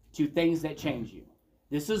to things that change you.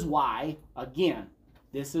 This is why, again,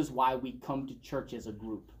 we come to church as a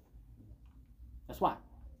group. That's why.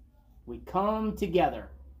 We come together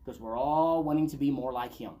because we're all wanting to be more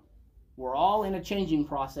like him. We're all in a changing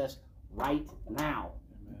process right now.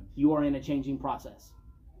 Amen. You are in a changing process.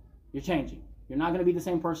 You're changing. You're not going to be the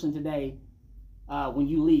same person today when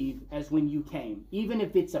you leave as when you came. Even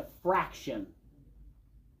if it's a fraction,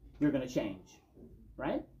 you're going to change.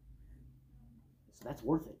 Right? So that's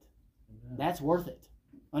worth it. Amen. That's That's worth it.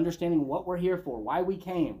 Understanding what we're here for, why we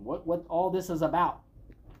came, what all this is about.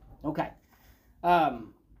 Okay. Let's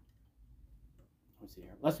see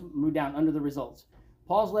here. Let's move down under the results.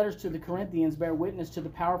 Paul's letters to the Corinthians bear witness to the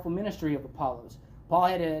powerful ministry of Apollos. Paul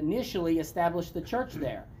had initially established the church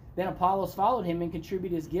there. Then Apollos followed him and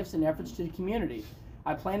contributed his gifts and efforts to the community.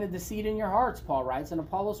 I planted the seed in your hearts, Paul writes, and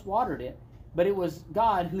Apollos watered it, but it was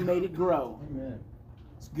God who made it grow. Amen.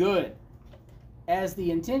 It's good. As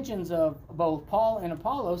the intentions of both Paul and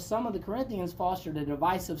Apollos, some of the Corinthians fostered a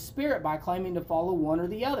divisive spirit by claiming to follow one or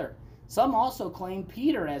the other. Some also claimed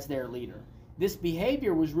Peter as their leader. This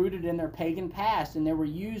behavior was rooted in their pagan past, and they were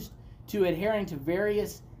used to adhering to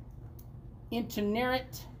various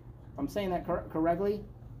itinerant, if I'm saying that correctly,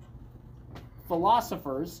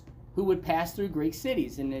 philosophers who would pass through Greek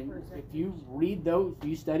cities. And if you read those, if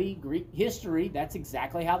you study Greek history, that's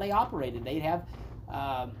exactly how they operated. They'd have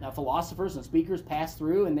philosophers and speakers pass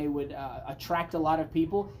through, and they would attract a lot of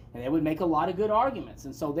people, and they would make a lot of good arguments.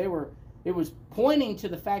 And so it was pointing to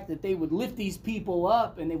the fact that they would lift these people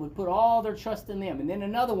up and they would put all their trust in them. And then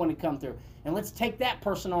another one would come through, and let's take that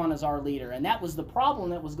person on as our leader. And that was the problem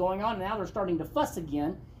that was going on. And now they're starting to fuss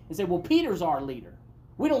again, and say, well, Peter's our leader.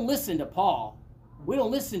 We don't listen to Paul. We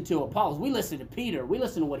don't listen to Apollos. We listen to Peter. We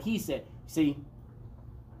listen to what he said. See?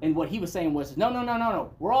 And what he was saying was,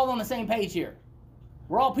 no. We're all on the same page here.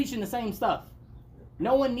 We're all preaching the same stuff.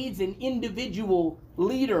 No one needs an individual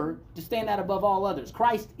leader to stand out above all others.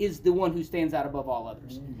 Christ is the one who stands out above all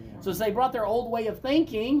others. So they brought their old way of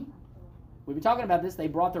thinking. We've been talking about this. They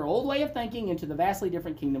brought their old way of thinking into the vastly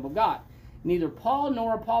different kingdom of God. Neither Paul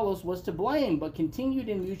nor Apollos was to blame, but continued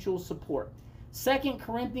in mutual support. 2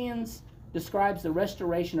 Corinthians describes the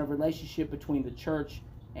restoration of relationship between the church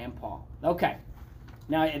and Paul. Okay.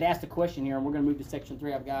 Now, it asked a question here, and we're going to move to section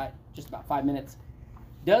 3. I've got just about 5 minutes.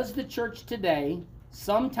 Does the church today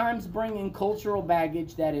sometimes bring in cultural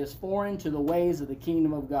baggage that is foreign to the ways of the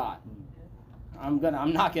kingdom of God? I'm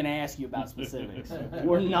not going to ask you about specifics.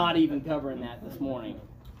 We're not even covering that this morning.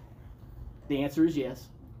 The answer is yes.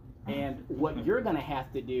 And what you're going to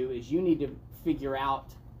have to do is you need to figure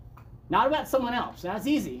out, not about someone else. Now, it's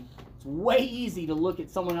easy. It's way easy to look at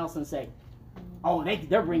someone else and say, oh,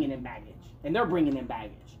 they're bringing in baggage, and they're bringing in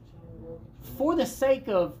baggage. For the sake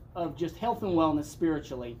of just health and wellness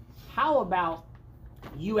spiritually, how about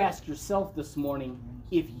you ask yourself this morning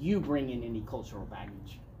if you bring in any cultural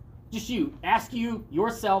baggage? Just you. Ask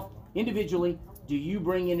yourself individually, do you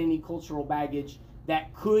bring in any cultural baggage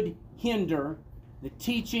that could hinder the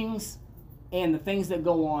teachings and the things that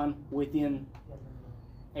go on within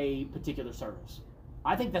a particular service?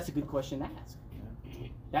 I think that's a good question to ask.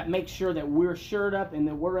 That makes sure that we're shored up and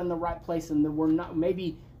that we're in the right place, and that we're not,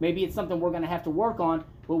 maybe it's something we're going to have to work on,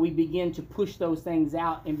 but we begin to push those things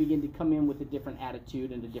out and begin to come in with a different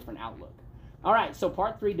attitude and a different outlook. All right, so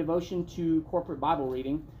part 3, devotion to corporate Bible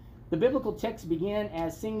reading. The biblical texts began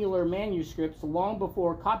as singular manuscripts long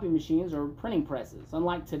before copy machines or printing presses.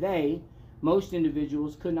 Unlike today, most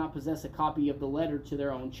individuals could not possess a copy of the letter to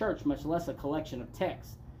their own church, much less a collection of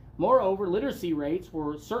texts. Moreover, literacy rates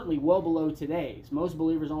were certainly well below today's. Most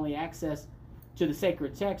believers' only access to the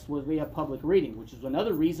sacred text was via public reading, which is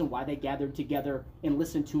another reason why they gathered together and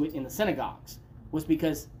listened to it in the synagogues, was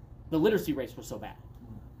because the literacy rates were so bad.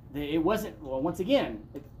 It wasn't, well, once again,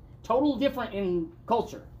 total different in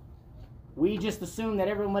culture. We just assumed that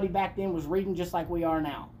everybody back then was reading just like we are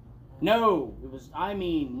now. No, it was,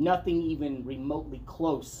 nothing even remotely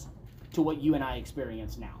close to what you and I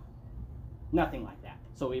experience now. Nothing like that.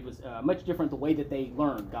 So it was much different the way that they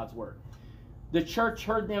learned God's Word. The church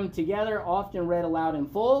heard them together, often read aloud in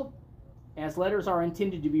full, as letters are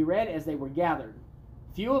intended to be read as they were gathered.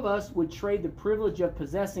 Few of us would trade the privilege of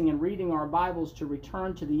possessing and reading our Bibles to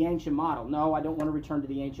return to the ancient model. No, I don't want to return to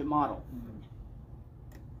the ancient model.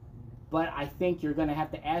 But I think you're going to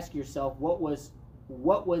have to ask yourself, what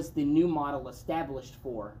was the new model established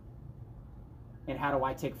for, and how do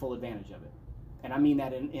I take full advantage of it? And I mean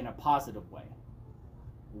that in a positive way.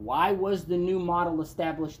 Why was the new model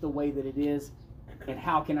established the way that it is, and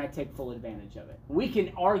how can I take full advantage of it? We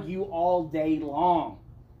can argue all day long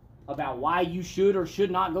about why you should or should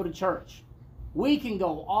not go to church. We can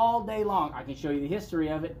go all day long. I can show you the history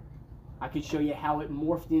of it. I can show you how it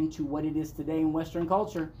morphed into what it is today in Western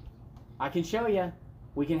culture. I can show you.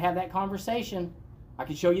 We can have that conversation. I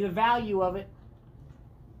can show you the value of it.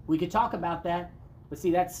 We could talk about that. But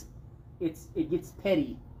see, it gets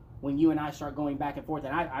petty when you and I start going back and forth.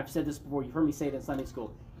 And I've said this before. You've heard me say it in Sunday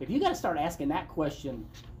school. If you got to start asking that question,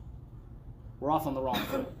 we're off on the wrong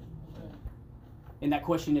foot. And that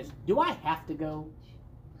question is, do I have to go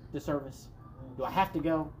to service? Do I have to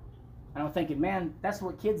go? And I'm thinking, man, that's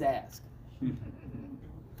what kids ask.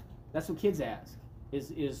 That's what kids ask,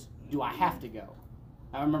 is do I have to go?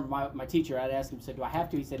 I remember my teacher, I'd ask him, said, do I have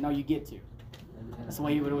to? He said, no, you get to. That's the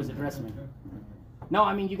way he would always address me. No,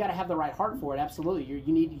 you got to have the right heart for it, absolutely. You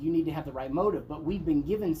need to have the right motive. But we've been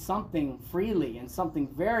given something freely and something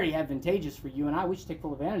very advantageous for you and I. We should take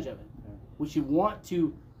full advantage of it. We should want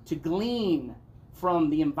to glean from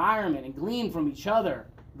the environment and glean from each other,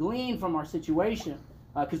 glean from our situation,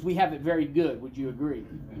 because we have it very good. Would you agree?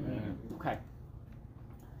 Amen. Okay.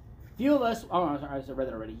 Few of us, I read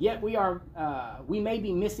that already. Yet we may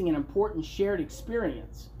be missing an important shared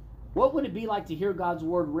experience. What would it be like to hear God's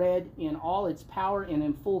Word read in all its power and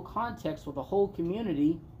in full context with the whole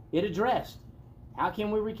community it addressed? How can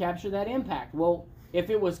we recapture that impact? Well, if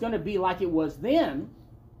it was going to be like it was then,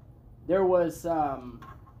 there was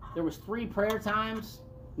 3 prayer times,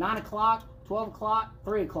 9 o'clock, 12 o'clock,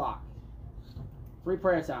 3 o'clock. 3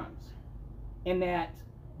 prayer times. And that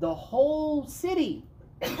the whole city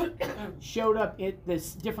showed up at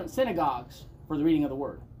this different synagogues for the reading of the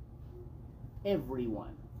Word.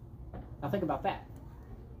 Everyone. Now think about that.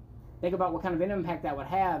 Think about what kind of an impact that would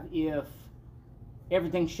have if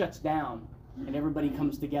everything shuts down and everybody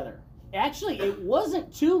comes together. Actually, it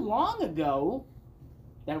wasn't too long ago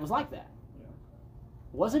that it was like that.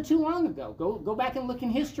 It wasn't too long ago. Go back and look in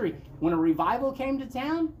history. When a revival came to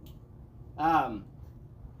town,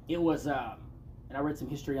 it was, and I read some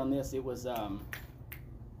history on this. It was,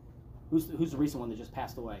 who's the recent one that just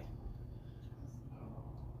passed away?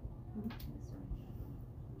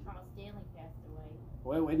 Charles Stanley passed away.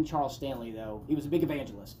 Well, it wasn't Charles Stanley, though. He was a big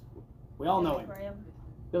evangelist. We all know him.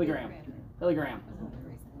 Billy Graham. Billy Graham.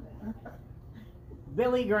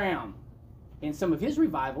 Billy Graham. In some of his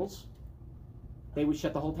revivals, they would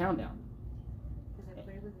shut the whole town down.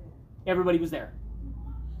 Everybody was there.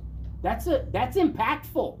 That's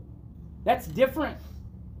impactful. That's different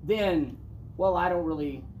than, well, I don't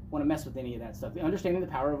really want to mess with any of that stuff. Understanding the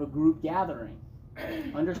power of a group gathering.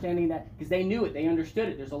 Understanding that, because they knew it, they understood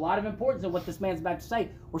it. There's a lot of importance in what this man's about to say.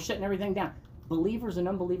 We're shutting everything down. Believers and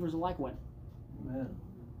unbelievers alike went. Amen.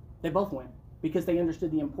 They both went because they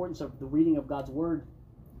understood the importance of the reading of God's word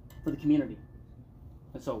for the community.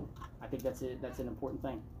 And so I think that's it. That's an important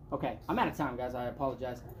thing. Okay, I'm out of time, guys. I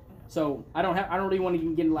apologize. So I don't really want to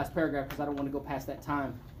even get in the last paragraph because I don't want to go past that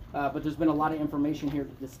time. But there's been a lot of information here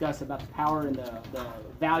to discuss about the power and the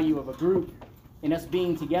value of a group and us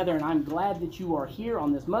being together. And I'm glad that you are here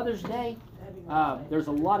on this Mother's Day. There's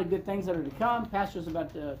a lot of good things that are to come. Pastor's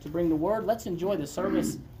about to bring the word. Let's enjoy the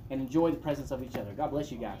service and enjoy the presence of each other. God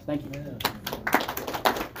bless you guys. Thank you.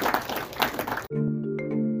 Amen.